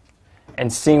that,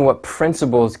 and seeing what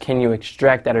principles can you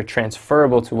extract that are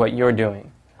transferable to what you're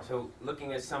doing. So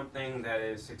looking at something that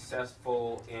is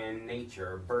successful in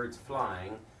nature, birds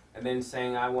flying, and then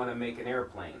saying, I want to make an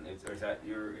airplane. Is that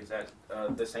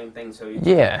the same thing? So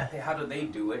yeah. Hey, how do they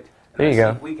do it? There you go.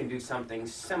 If we can do something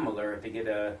similar to get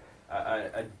a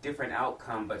different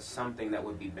outcome, but something that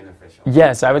would be beneficial.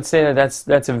 Yes, I would say that's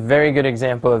a very good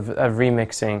example of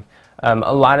remixing.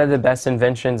 A lot of the best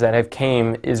inventions that have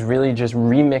came is really just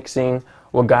remixing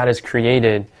what God has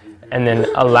created, and then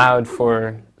allowed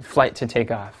for flight to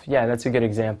take off. Yeah, that's a good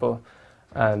example.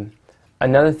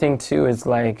 Another thing too is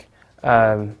like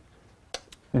I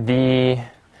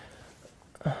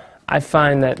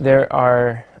find that there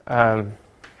are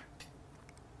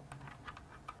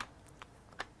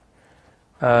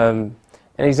an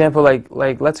example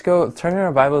like let's go turn in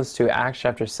our Bibles to Acts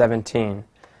chapter 17.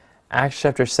 Acts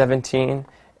chapter 17,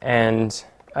 and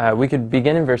we could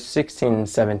begin in verse 16 and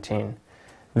 17.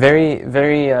 Very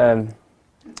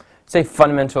say,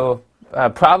 fundamental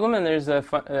problem, and there's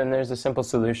a simple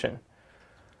solution.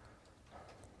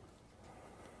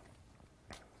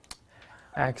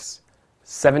 Acts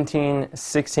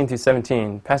 17:16 through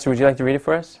 17. Pastor, would you like to read it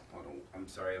for us? I'm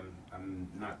sorry, I'm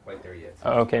not quite there yet.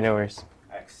 Oh, okay, no worries.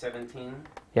 Acts 17.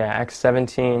 Yeah, Acts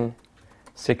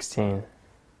 17:16.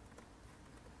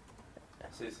 It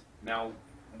says, "Now,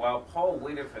 while Paul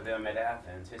waited for them at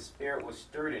Athens, his spirit was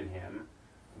stirred in him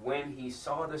when he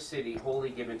saw the city wholly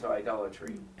given to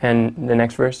idolatry. And the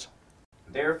next verse?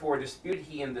 Therefore disputed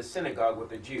he in the synagogue with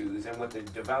the Jews and with the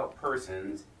devout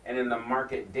persons, and in the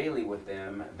market daily with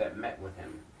them that met with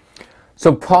him."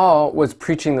 So Paul was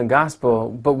preaching the gospel,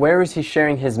 but where is he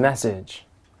sharing his message?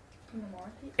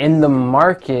 In the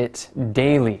market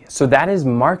daily. So that is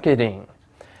marketing.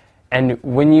 And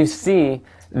when you see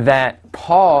that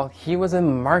Paul, he was a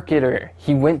marketer.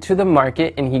 He went to the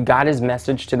market and he got his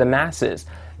message to the masses.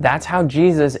 That's how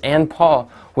Jesus and Paul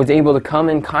was able to come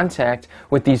in contact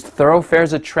with these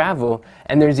thoroughfares of travel,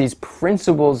 and there's these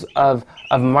principles of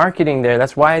marketing there.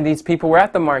 That's why these people were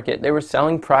at the market. They were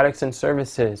selling products and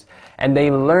services, and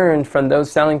they learned from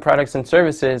those selling products and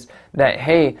services that,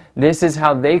 hey, this is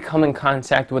how they come in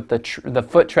contact with the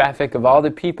foot traffic of all the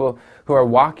people who are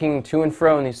walking to and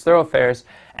fro in these thoroughfares,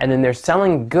 and then they're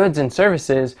selling goods and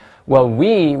services. Well,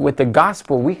 we, with the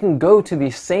gospel, we can go to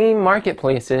these same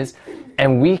marketplaces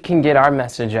and we can get our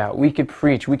message out. We can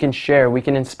preach, we can share, we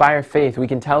can inspire faith, we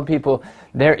can tell people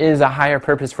there is a higher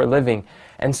purpose for living.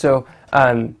 And so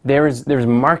there's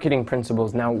marketing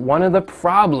principles. Now, one of the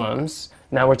problems,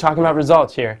 now we're talking about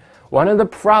results here, one of the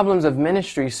problems of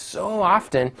ministry so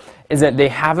often is that they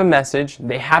have a message,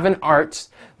 they have an art,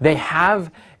 they have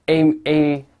a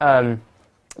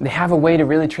way to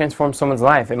really transform someone's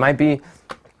life. It might be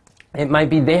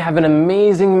they have an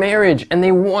amazing marriage and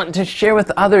they want to share with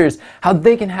others how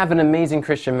they can have an amazing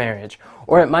Christian marriage.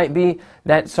 Or it might be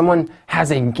that someone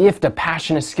has a gift, a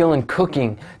passion, a skill in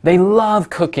cooking. They love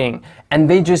cooking and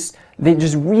they just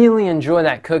really enjoy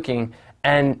that cooking,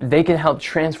 and they can help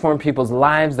transform people's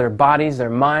lives, their bodies, their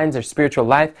minds, their spiritual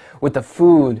life with the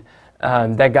food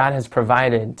that God has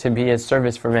provided to be a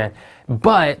service for man.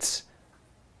 But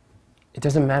it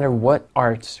doesn't matter what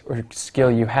art or skill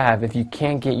you have. If you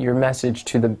can't get your message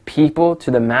to the people,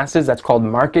 to the masses, that's called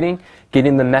marketing,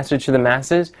 getting the message to the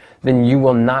masses, then you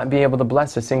will not be able to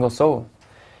bless a single soul.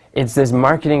 It's this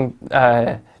marketing,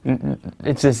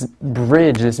 it's this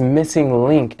bridge, this missing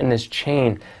link in this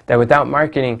chain that without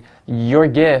marketing, your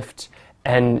gift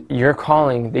and your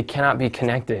calling, they cannot be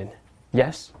connected.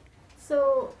 Yes?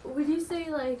 So would you say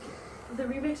like the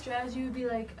remix strategy would be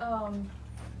like,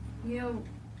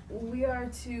 we are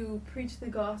to preach the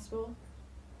gospel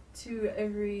to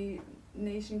every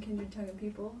nation, kindred, tongue, and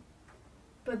people.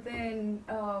 But then,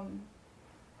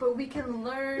 but we can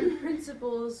learn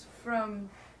principles from,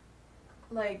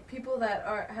 like, people that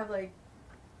have, like,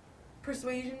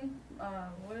 persuasion,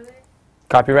 what are they?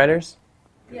 Copywriters?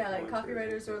 Yeah, like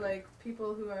copywriters or, like,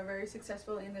 people who are very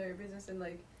successful in their business and,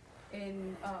 like,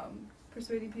 in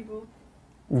persuading people.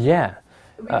 Yeah.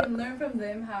 We can learn from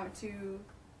them how to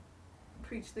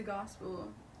preach the gospel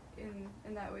in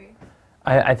that way.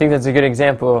 I think that's a good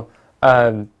example.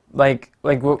 Like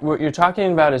what you're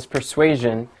talking about is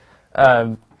persuasion.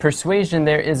 Persuasion,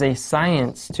 there is a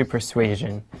science to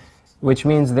persuasion, which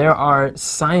means there are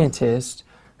scientists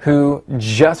who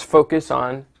just focus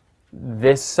on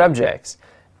this subject.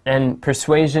 And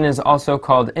persuasion is also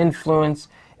called influence.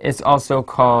 It's also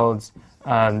called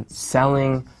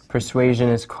selling. Persuasion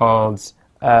is called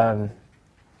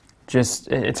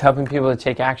it's helping people to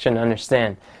take action and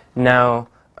understand. Now,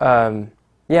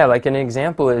 like an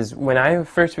example is when I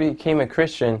first became a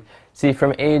Christian, see,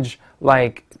 from age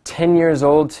like 10 years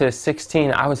old to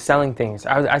 16, I was selling things.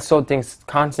 I sold things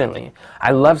constantly.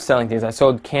 I loved selling things. I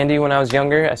sold candy when I was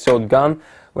younger. I sold gum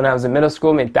when I was in middle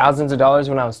school, made thousands of dollars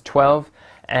when I was 12.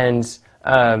 And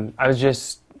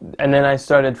and then I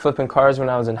started flipping cars when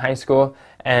I was in high school.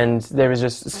 And there was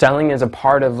just selling as a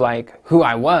part of like who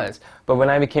I was. But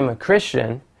when I became a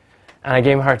Christian and I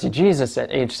gave my heart to Jesus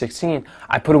at age 16,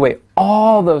 I put away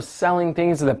all those selling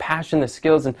things, the passion, the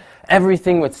skills, and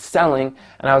everything with selling.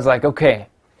 And I was like, okay,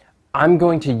 I'm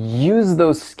going to use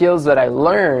those skills that I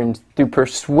learned through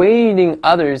persuading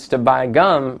others to buy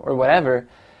gum or whatever,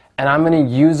 and I'm going to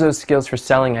use those skills for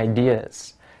selling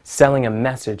ideas, selling a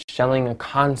message, selling a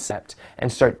concept,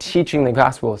 and start teaching the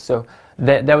gospel. So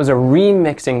that was a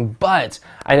remixing, but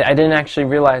I didn't actually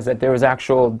realize that there was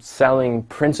actual selling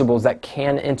principles that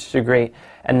can integrate,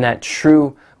 and that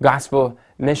true gospel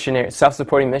missionaries,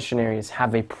 self-supporting missionaries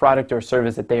have a product or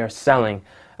service that they are selling,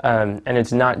 and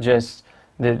it's not just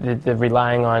the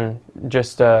relying on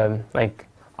just like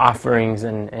offerings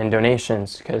and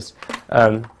donations, because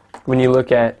when you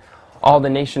look at all the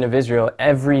nation of Israel,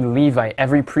 every Levite,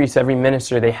 every priest, every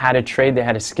minister, they had a trade, they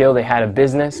had a skill, they had a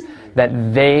business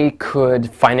that they could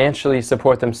financially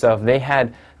support themselves. They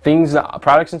had things,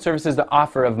 products and services to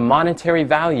offer of monetary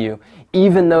value,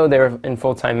 even though they were in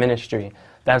full-time ministry.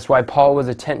 That's why Paul was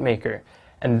a tent maker.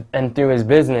 And through his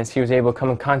business, he was able to come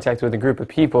in contact with a group of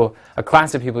people, a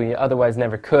class of people he otherwise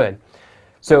never could.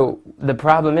 So the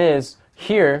problem is,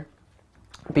 here,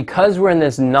 because we're in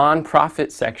this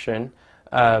non-profit section,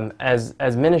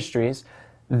 as ministries,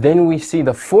 then we see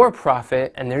the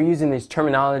for-profit, and they're using these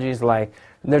terminologies like,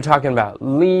 they're talking about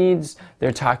leads,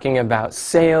 they're talking about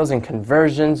sales and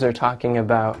conversions, they're talking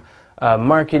about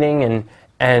marketing,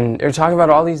 and they're talking about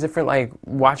all these different like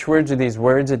watchwords or these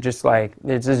words that just like,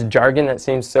 it's this jargon that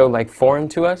seems so like foreign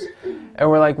to us. And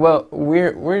we're like, well,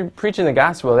 we're preaching the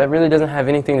gospel. That really doesn't have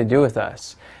anything to do with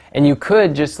us. And you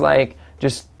could just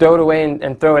throw it away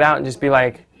and throw it out and just be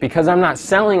like, because I'm not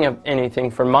selling anything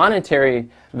for monetary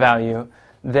value,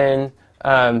 then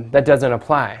that doesn't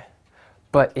apply.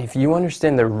 But if you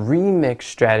understand the remix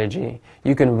strategy,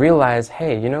 you can realize,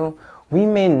 hey, you know, we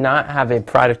may not have a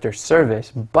product or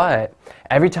service, but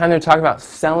every time they're talking about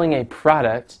selling a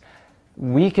product,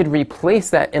 we could replace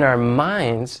that in our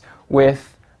minds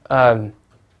with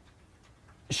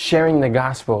sharing the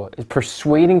gospel,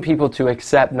 persuading people to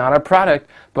accept not our product,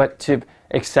 but to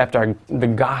accept the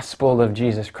gospel of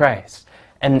Jesus Christ.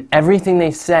 And everything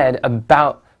they said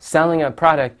about selling a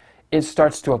product, it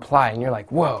starts to apply. And you're like,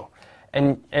 whoa.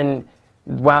 And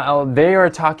while they are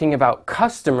talking about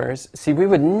customers, see, we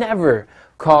would never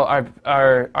call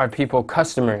our people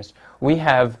customers. We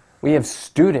have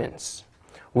students.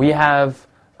 We have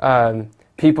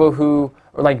people who,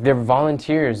 like, they're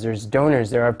volunteers, there's donors,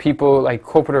 there are people like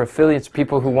corporate or affiliates,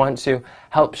 people who want to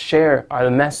help share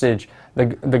the message,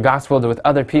 the gospel with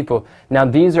other people. Now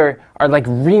these are like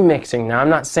remixing. Now I'm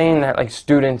not saying that like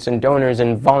students and donors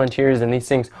and volunteers and these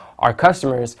things are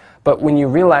customers, but when you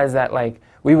realize that, like,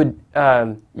 we would,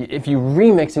 if you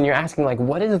remix and you're asking like,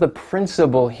 what is the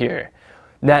principle here?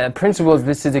 That principle is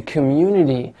this is a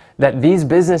community, that these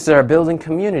businesses are building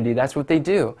community. That's what they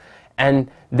do. And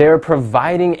they're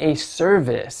providing a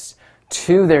service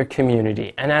to their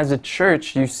community. And as a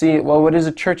church, you see, well, what does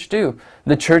a church do?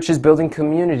 The church is building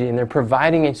community, and they're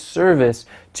providing a service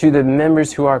to the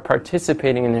members who are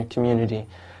participating in their community.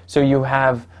 So you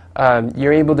have,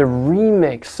 you're able to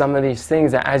remix some of these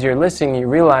things that as you're listening, you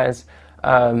realize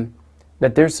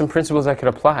that there's some principles that could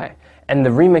apply. And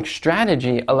the remix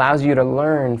strategy allows you to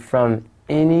learn from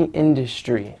any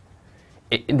industry.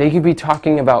 They could be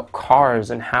talking about cars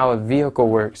and how a vehicle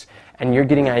works, and you're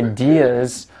getting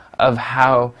ideas of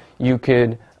how you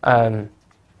could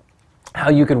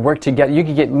work together. You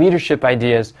could get leadership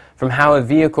ideas from how a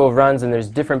vehicle runs, and there's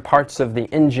different parts of the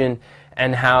engine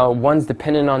and how one's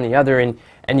dependent on the other,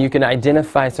 and you can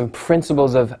identify some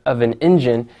principles of an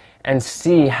engine and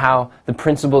see how the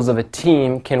principles of a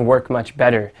team can work much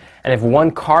better. And if one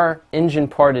car engine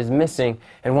part is missing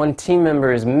and one team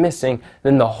member is missing,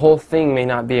 then the whole thing may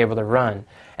not be able to run.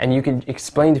 And you can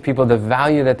explain to people the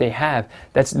value that they have.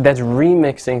 That's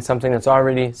remixing something that's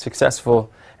already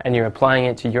successful, and you're applying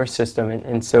it to your system.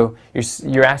 And so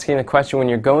you're asking the question when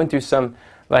you're going through some,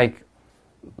 like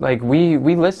we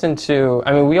listen to,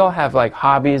 I mean, we all have like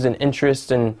hobbies and interests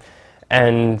and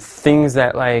things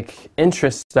that like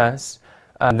interest us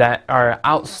that are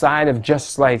outside of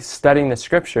just like studying the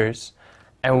scriptures.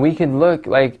 And we can look,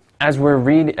 like, as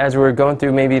we're going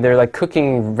through, maybe they're like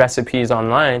cooking recipes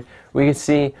online, we can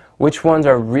see which ones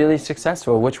are really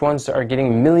successful, which ones are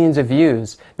getting millions of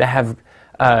views, that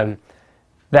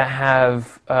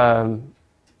have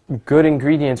good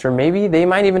ingredients, or maybe they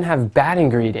might even have bad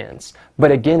ingredients.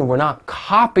 But again, we're not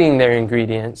copying their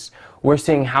ingredients. We're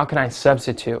saying, how can I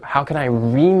substitute? How can I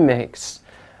remix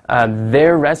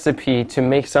their recipe to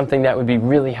make something that would be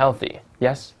really healthy?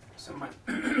 Yes? So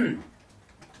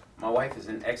my wife is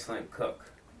an excellent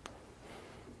cook.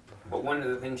 But one of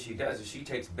the things she does is she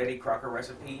takes Betty Crocker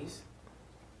recipes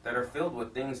that are filled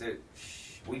with things that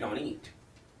we don't eat.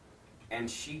 And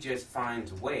she just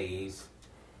finds ways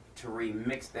to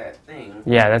remix that thing.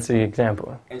 Yeah, that's the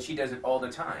example. And she does it all the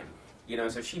time. You know,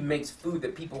 so she makes food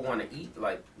that people want to eat,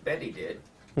 like Betty did.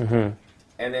 Mm-hmm.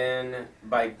 And then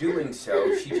by doing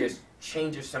so, she just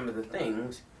changes some of the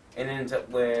things and ends up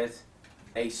with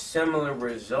a similar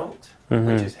result,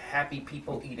 which is happy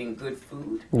people eating good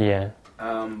food. Yeah.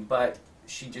 But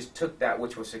she just took that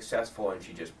which was successful and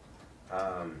she just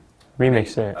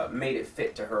remixed it. Made it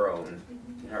fit to her own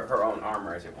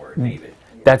armor, as it were, David.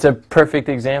 That's a perfect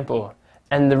example.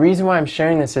 And the reason why I'm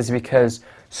sharing this is because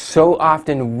so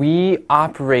often we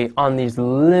operate on these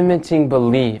limiting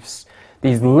beliefs,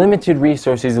 these limited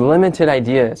resources, limited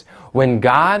ideas, when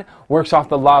God works off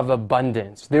the law of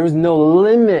abundance. There is no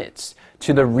limits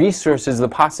to the resources, the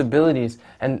possibilities,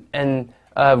 and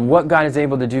what God is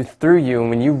able to do through you. And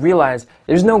when you realize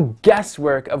there's no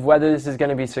guesswork of whether this is going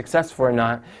to be successful or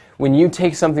not, when you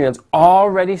take something that's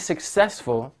already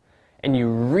successful and you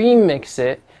remix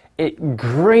it, it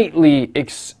greatly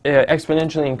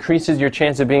exponentially increases your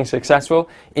chance of being successful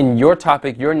in your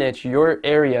topic, your niche, your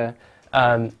area,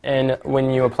 and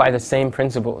when you apply the same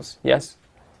principles. Yes?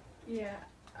 Yeah,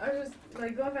 I was just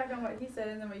like going back on what he said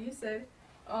and then what you said.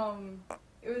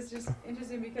 It was just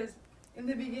interesting because in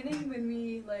the beginning when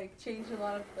we like changed a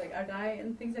lot of like our diet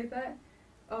and things like that,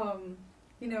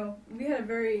 you know, we had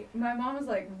my mom was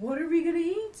like, what are we gonna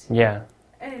eat? Yeah.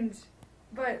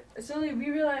 But slowly we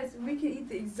realized we can eat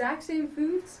the exact same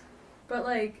foods, but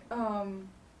like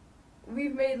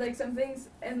we've made like some things,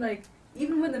 and like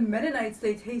even when the Mennonites,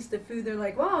 they taste the food, they're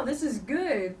like, wow, this is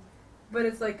good, but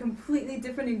it's like completely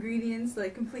different ingredients,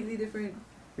 like completely different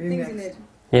things in it.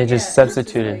 Yeah, just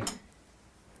substituted.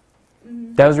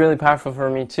 That was really powerful for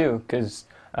me too, because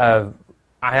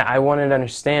I wanted to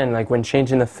understand, like when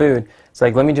changing the food, it's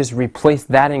like, let me just replace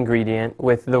that ingredient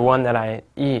with the one that I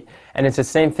eat. And it's the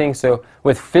same thing, so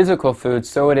with physical food,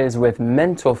 so it is with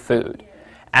mental food.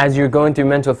 As you're going through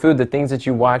mental food, the things that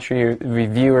you watch or you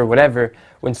review or whatever,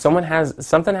 when something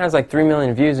has like 3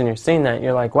 million views and you're seeing that,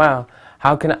 you're like, wow,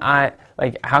 how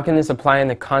can this apply in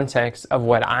the context of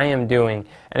what I am doing?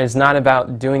 And it's not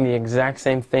about doing the exact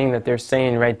same thing that they're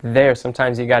saying right there.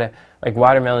 Sometimes you gotta, like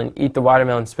watermelon, eat the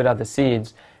watermelon, spit out the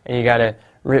seeds, and you gotta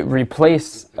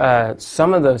replace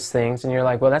some of those things, and you're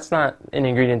like, well, that's not an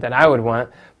ingredient that I would want,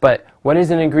 but what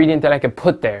is an ingredient that I could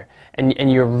put there?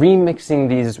 And you're remixing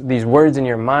these words in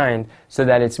your mind so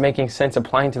that it's making sense,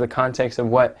 applying to the context of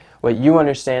what you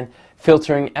understand,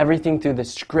 filtering everything through the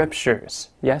scriptures.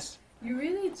 Yes? You're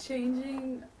really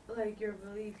changing like your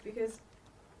belief, because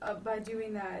by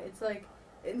doing that, it's like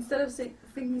instead of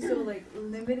thinking so like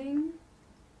limiting,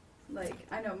 like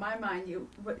I know my mind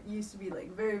what used to be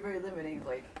like very, very limiting,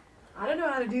 like I don't know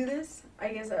how to do this. I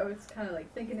guess I was kind of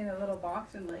like thinking in a little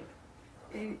box, and like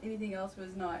anything else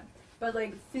was not. But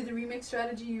like through the remix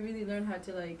strategy, you really learn how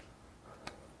to like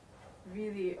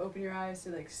really open your eyes to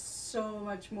like so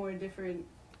much more different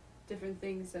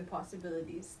things and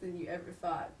possibilities than you ever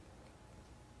thought.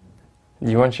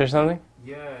 Do you want to share something?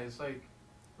 Yeah, it's like,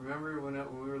 remember when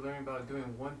we were learning about doing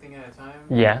one thing at a time?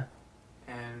 Yeah.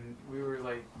 And we were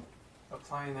like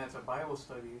applying that to Bible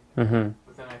study. Mm-hmm.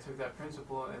 But then I took that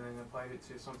principle and then applied it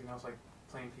to something else, like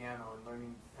playing piano and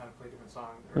learning how to play different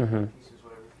songs or pieces,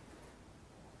 whatever.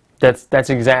 That's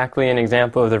exactly an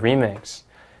example of the remix.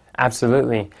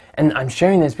 Absolutely. And I'm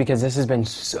sharing this because this has been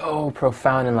so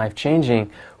profound and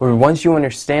life-changing, where once you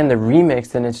understand the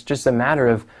remix, then it's just a matter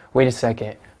of, wait a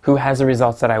second, who has the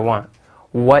results that I want?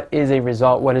 What is a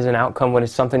result? What is an outcome? What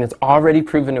is something that's already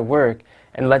proven to work?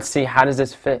 And let's see, how does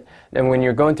this fit? And when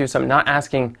you're going through something, not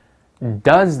asking,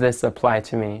 does this apply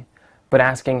to me? But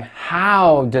asking,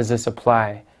 how does this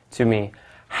apply to me?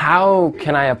 How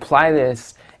can I apply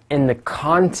this in the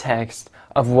context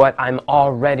of what I'm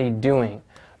already doing?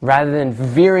 Rather than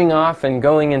veering off and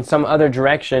going in some other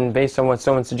direction based on what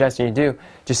someone's suggesting you do,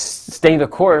 just stay the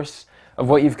course of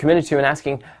what you've committed to and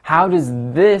asking, how does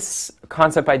this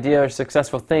concept, idea, or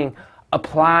successful thing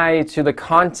apply to the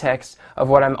context of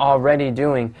what I'm already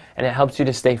doing? And it helps you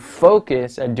to stay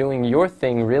focused at doing your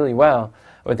thing really well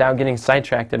without getting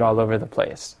sidetracked all over the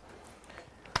place.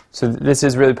 So this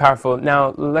is really powerful.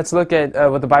 Now, let's look at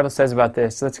what the Bible says about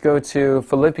this. Let's go to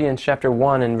Philippians chapter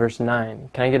 1 and verse 9.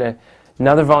 Can I get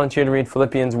another volunteer to read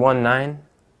Philippians 1:9? Can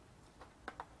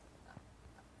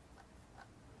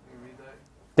you read that?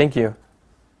 Thank you.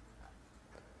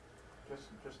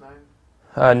 Just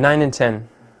 9? 9 and 10.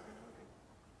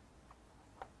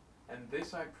 And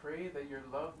this I pray, that your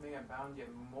love may abound yet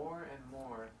more and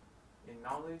more in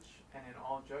knowledge and in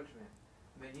all judgment,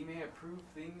 that ye may approve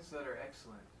things that are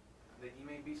excellent, that ye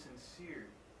may be sincere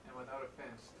and without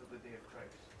offense till the day of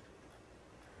Christ.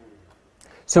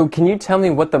 So can you tell me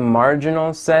what the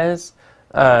marginal says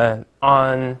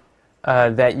on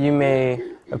that you may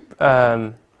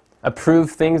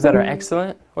approve things that are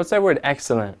excellent? What's that word,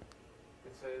 excellent?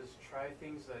 It says, try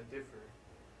things that differ.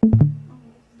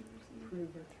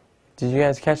 Did you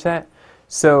guys catch that?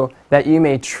 So that you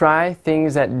may try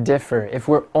things that differ. If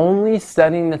we're only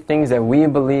studying the things that we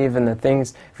believe and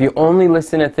if you only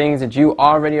listen to things that you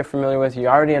already are familiar with, you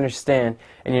already understand,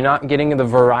 and you're not getting the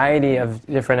variety of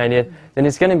different ideas, then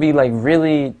it's going to be like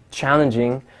really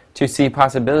challenging to see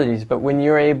possibilities. But when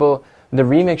you're able, the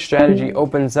remix strategy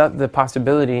opens up the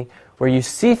possibility where you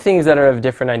see things that are of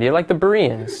different idea, like the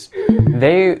Bereans.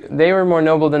 They were more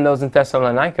noble than those in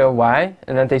Thessalonica. Why?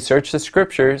 And that they searched the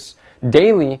scriptures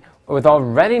daily with all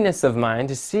readiness of mind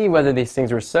to see whether these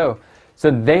things were so.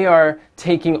 So they are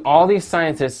taking all these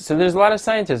scientists. So there's a lot of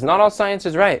scientists. Not all science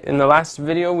is right. In the last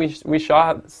video we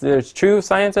saw there's true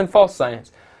science and false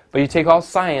science. But you take all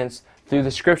science through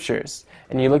the scriptures.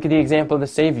 And you look at the example of the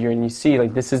Savior and you see,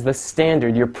 like, this is the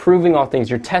standard. You're proving all things.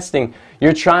 You're testing.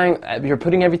 You're trying. You're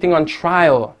putting everything on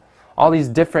trial. All these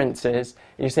differences.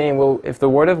 And you're saying, well, if the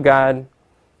Word of God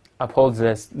upholds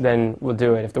this, then we'll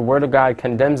do it. If the Word of God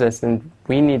condemns us, then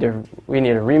we need to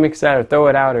remix that or throw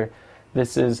it out, or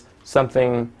this is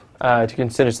something to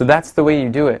consider. So that's the way you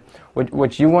do it.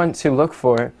 What you want to look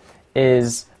for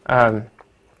is, I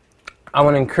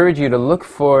want to encourage you to look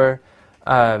for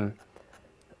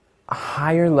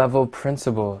higher level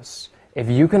principles. If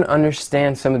you can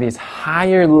understand some of these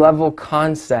higher level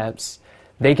concepts,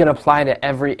 they can apply to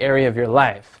every area of your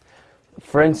life.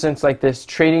 For instance, like this,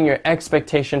 trading your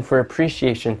expectation for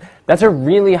appreciation. That's a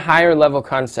really higher level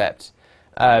concept.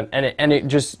 And it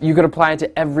just, you could apply it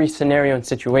to every scenario and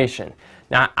situation.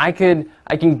 Now, I can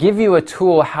give you a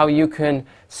tool how you can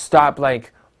stop,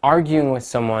 like, arguing with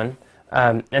someone,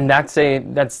 and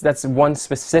that's one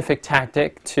specific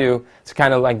tactic to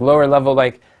kind of like lower level,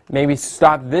 like maybe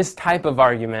stop this type of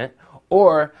argument.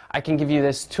 Or I can give you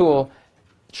this tool,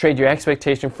 trade your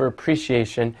expectation for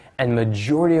appreciation, and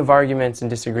majority of arguments and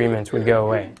disagreements would go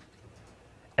away.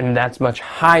 And that's much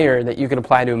higher, that you can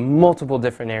apply to multiple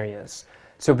different areas.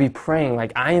 So be praying,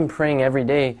 like I am praying every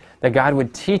day, that God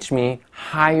would teach me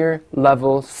higher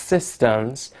level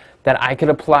systems that I could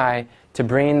apply to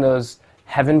bring those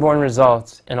heaven-born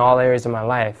results in all areas of my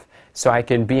life, so I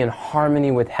could be in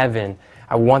harmony with heaven.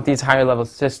 I want these higher level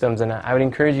systems, and I would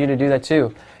encourage you to do that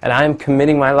too. And I am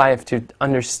committing my life to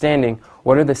understanding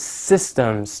what are the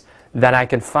systems that I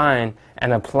could find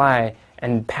and apply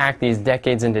and pack these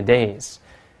decades into days.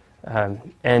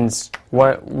 And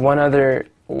one other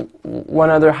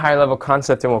higher level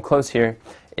concept, and we'll close here,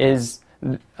 is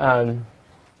knowing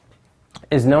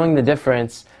the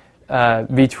difference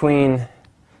between,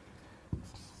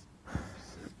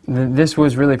 this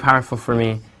was really powerful for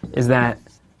me, is that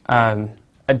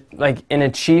like in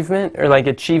achievement, or like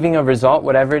achieving a result,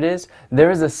 whatever it is,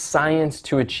 there is a science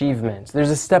to achievement. There's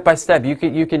a step-by-step.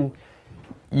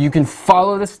 You can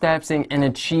follow the steps and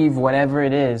achieve whatever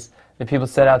it is that people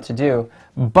set out to do.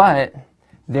 But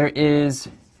there is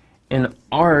an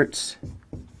art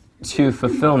to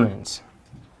fulfillment.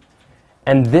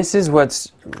 And this is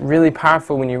what's really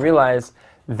powerful when you realize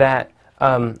that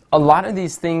a lot of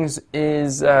these things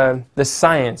is the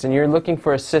science, and you're looking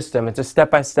for a system. It's a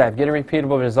step-by-step, get a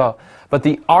repeatable result. But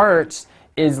the art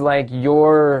is like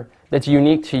that's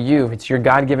unique to you. It's your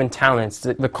God-given talents,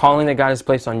 the calling that God has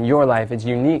placed on your life. It's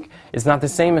unique. It's not the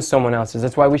same as someone else's.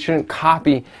 That's why we shouldn't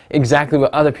copy exactly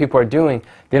what other people are doing.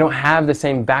 They don't have the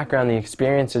same background, the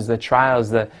experiences, the trials,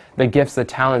 the gifts, the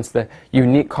talents, the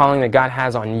unique calling that God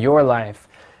has on your life.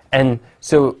 And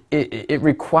so it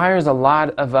requires a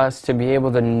lot of us to be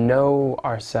able to know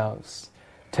ourselves,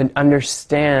 to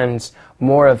understand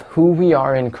more of who we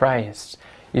are in Christ.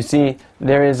 You see,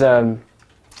 there is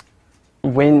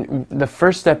when the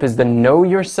first step is to know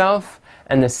yourself,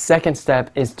 and the second step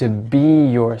is to be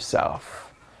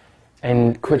yourself,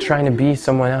 and quit trying to be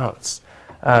someone else.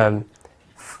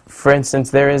 For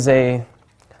instance, there is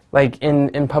like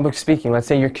in public speaking, let's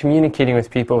say you're communicating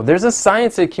with people. There's a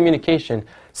science of communication,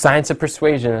 science of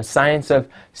persuasion, a science of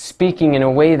speaking in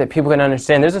a way that people can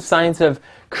understand. There's a science of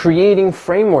creating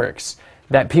frameworks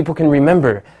that people can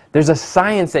remember. There's a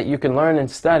science that you can learn and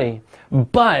study,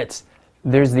 but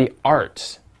there's the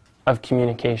art of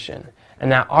communication.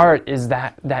 And that art is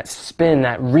that spin,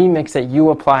 that remix that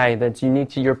you apply that's unique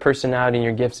to your personality and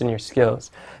your gifts and your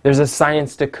skills. There's a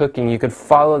science to cooking. You could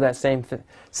follow that same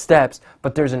steps,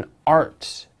 but there's an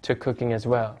art to cooking as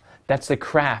well. That's the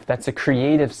craft. That's the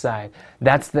creative side.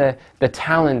 That's the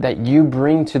talent that you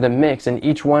bring to the mix, and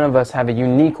each one of us have a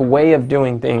unique way of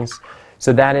doing things.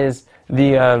 So that is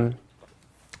the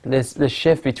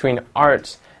shift between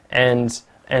art and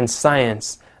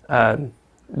science.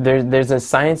 There's a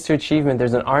science to achievement,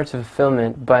 there's an art to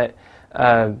fulfillment, but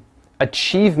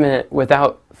achievement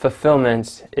without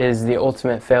fulfillment is the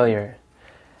ultimate failure.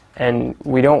 And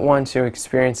we don't want to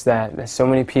experience that. So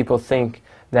many people think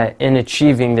that in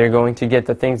achieving they're going to get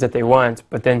the things that they want,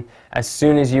 but then as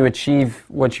soon as you achieve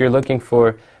what you're looking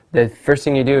for, the first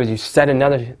thing you do is you set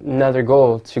another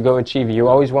goal to go achieve it. You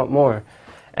always want more.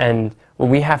 And well,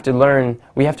 we have to learn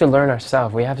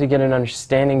ourselves. We have to get an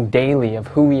understanding daily of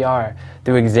who we are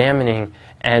through examining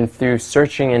and through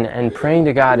searching and praying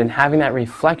to God and having that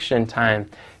reflection time.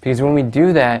 Because when we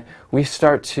do that, we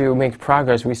start to make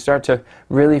progress. We start to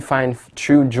really find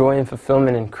true joy and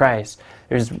fulfillment in Christ.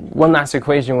 There's one last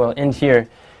equation we'll end here.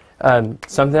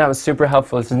 Something that was super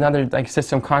helpful. It's another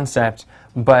system concept,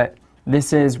 but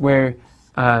this is where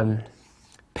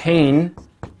pain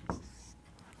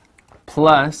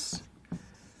plus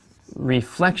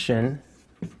reflection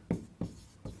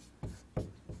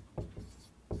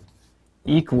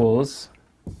equals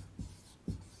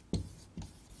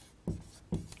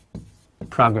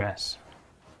progress.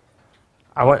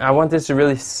 I want this to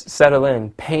really settle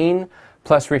in. Pain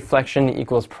plus reflection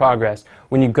equals progress.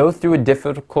 When you go through a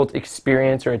difficult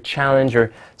experience or a challenge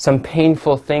or some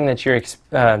painful thing that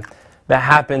that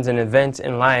happens, an event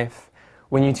in life,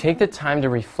 when you take the time to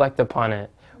reflect upon it,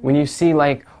 when you see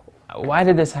why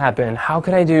did this happen? How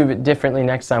could I do it differently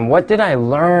next time? What did I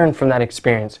learn from that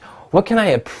experience? What can I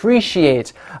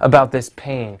appreciate about this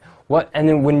pain? And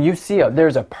then when you see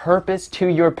there's a purpose to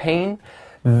your pain,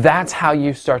 that's how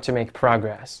you start to make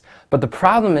progress. But the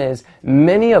problem is,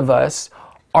 many of us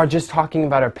are just talking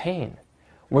about our pain.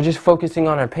 We're just focusing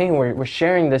on our pain. We're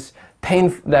sharing this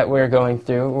pain that we're going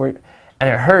through, and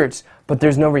it hurts, but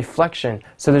there's no reflection,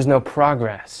 so there's no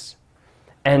progress.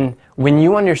 And when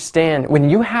you understand, when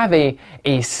you have a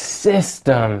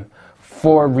system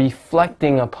for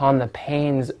reflecting upon the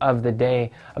pains of the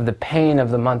day, of the pain of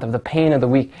the month, of the pain of the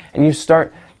week, and you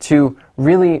start to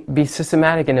really be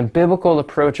systematic in a biblical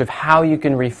approach of how you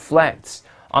can reflect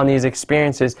on these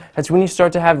experiences, that's when you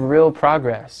start to have real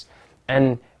progress.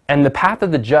 And the path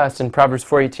of the just in Proverbs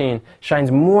 4:18 shines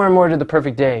more and more to the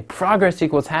perfect day. Progress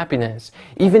equals happiness.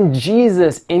 Even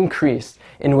Jesus increased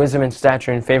in wisdom and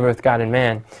stature and favor with God and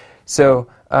man. So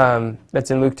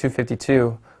that's in Luke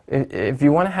 2:52. If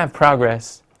you want to have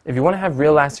progress, if you want to have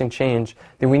real lasting change,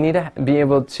 then we need to be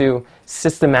able to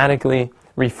systematically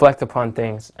reflect upon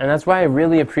things. And that's why I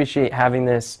really appreciate having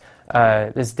this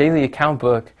daily account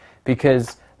book,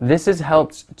 because this has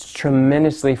helped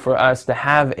tremendously for us to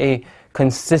have a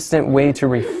consistent way to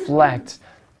reflect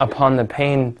upon the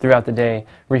pain throughout the day,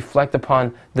 reflect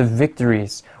upon the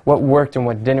victories, what worked and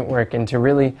what didn't work, and to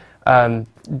really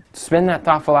spend that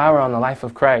thoughtful hour on the life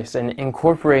of Christ and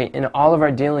incorporate in all of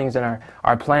our dealings and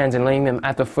our plans and laying them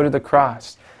at the foot of the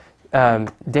cross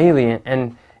daily.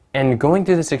 And going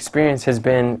through this experience has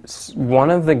been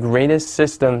one of the greatest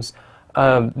systems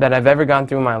that I've ever gone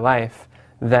through in my life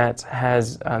that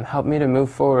has helped me to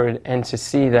move forward and to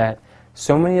see that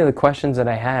so many of the questions that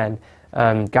I had,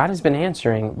 God has been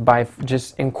answering by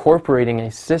just incorporating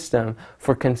a system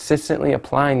for consistently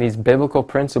applying these biblical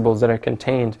principles that are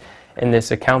contained in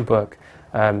this account book.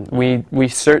 We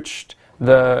searched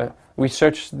the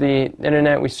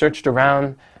internet, we searched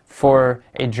around for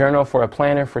a journal, for a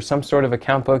planner, for some sort of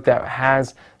account book that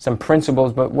has some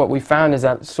principles, but what we found is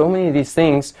that so many of these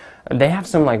things, they have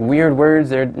some weird words,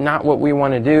 they're not what we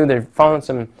want to do, they're following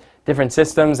some different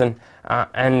systems, and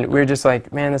we're just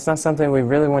man, that's not something we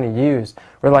really want to use.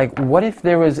 We're what if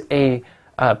there was a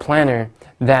planner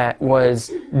that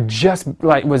was just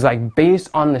based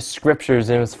on the scriptures,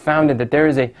 and it was founded that there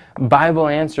is a Bible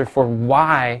answer for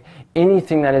why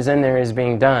anything that is in there is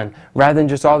being done, rather than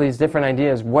just all these different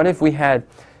ideas? What if we had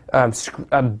a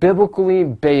biblically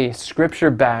based,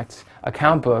 scripture-backed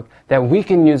account book that we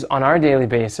can use on our daily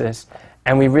basis,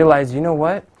 and we realize, you know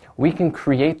what? We can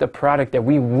create the product that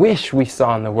we wish we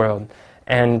saw in the world.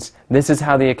 And this is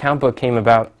how the account book came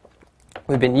about.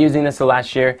 We've been using this the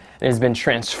last year, and it has been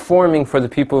transforming for the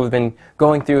people who've been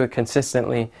going through it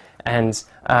consistently. And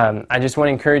I just want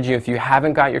to encourage you, if you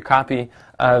haven't got your copy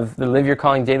of the Live Your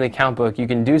Calling Daily Account Book, you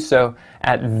can do so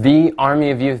at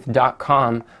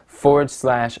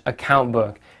thearmyofyouth.com/account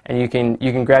book, and you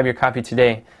can grab your copy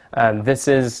today. This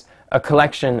is a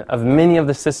collection of many of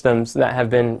the systems that have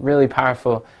been really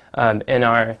powerful in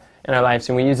our lives,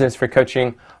 and we use this for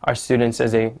coaching our students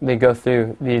as they go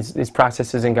through these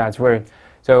processes in God's Word.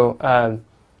 So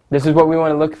this is what we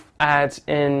want to look at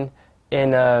in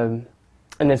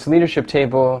this leadership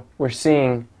table. We're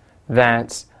seeing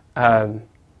that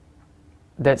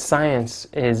that science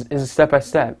is a step by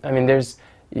step. I mean,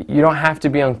 you don't have to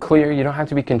be unclear. You don't have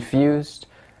to be confused.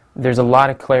 There's a lot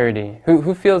of clarity.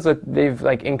 Who feels that they've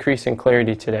increased in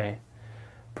clarity today?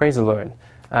 Praise the Lord.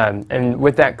 And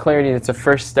with that clarity, it's a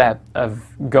first step of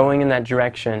going in that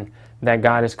direction that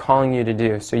God is calling you to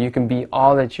do, so you can be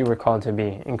all that you were called to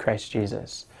be in Christ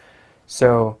Jesus.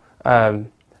 So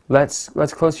let's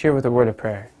close here with a word of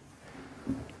prayer.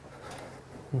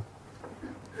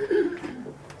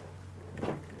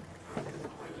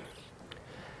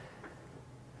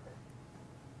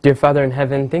 Dear Father in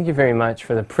heaven, thank you very much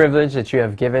for the privilege that you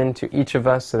have given to each of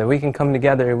us so that we can come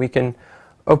together, we can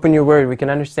open your word, we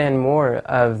can understand more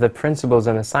of the principles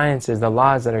and the sciences, the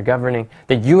laws that are governing,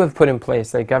 that you have put in place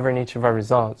that govern each of our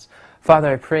results.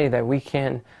 Father, I pray that we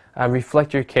can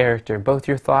reflect your character, both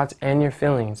your thoughts and your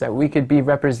feelings, that we could be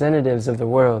representatives of the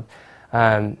world.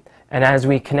 And as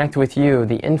we connect with you,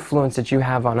 the influence that you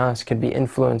have on us could be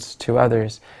influence to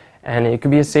others. And it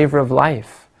could be a savor of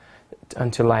life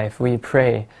unto life. We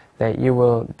pray that you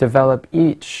will develop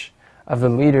each of the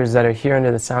leaders that are here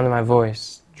under the sound of my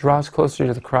voice. Draw us closer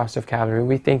to the cross of Calvary.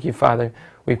 We thank you, Father.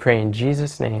 We pray in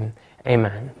Jesus' name.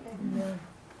 Amen. Amen.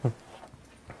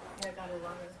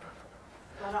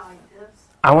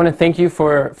 I want to thank you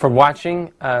for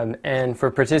watching and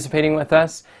for participating with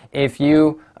us. If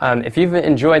you've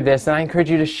enjoyed this, then I encourage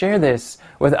you to share this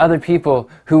with other people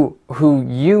who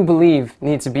you believe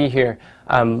need to be here.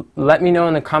 Let me know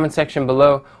in the comment section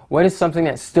below what is something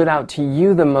that stood out to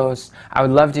you the most. I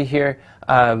would love to hear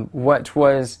what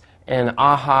was an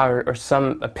aha or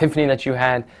some epiphany that you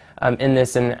had in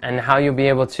this and how you'll be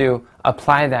able to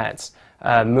apply that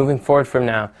moving forward from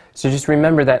now. So just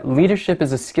remember that leadership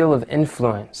is a skill of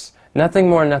influence. Nothing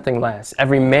more, nothing less.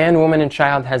 Every man, woman, and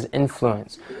child has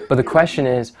influence. But the question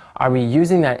is, are we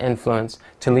using that influence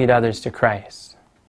to lead others to Christ?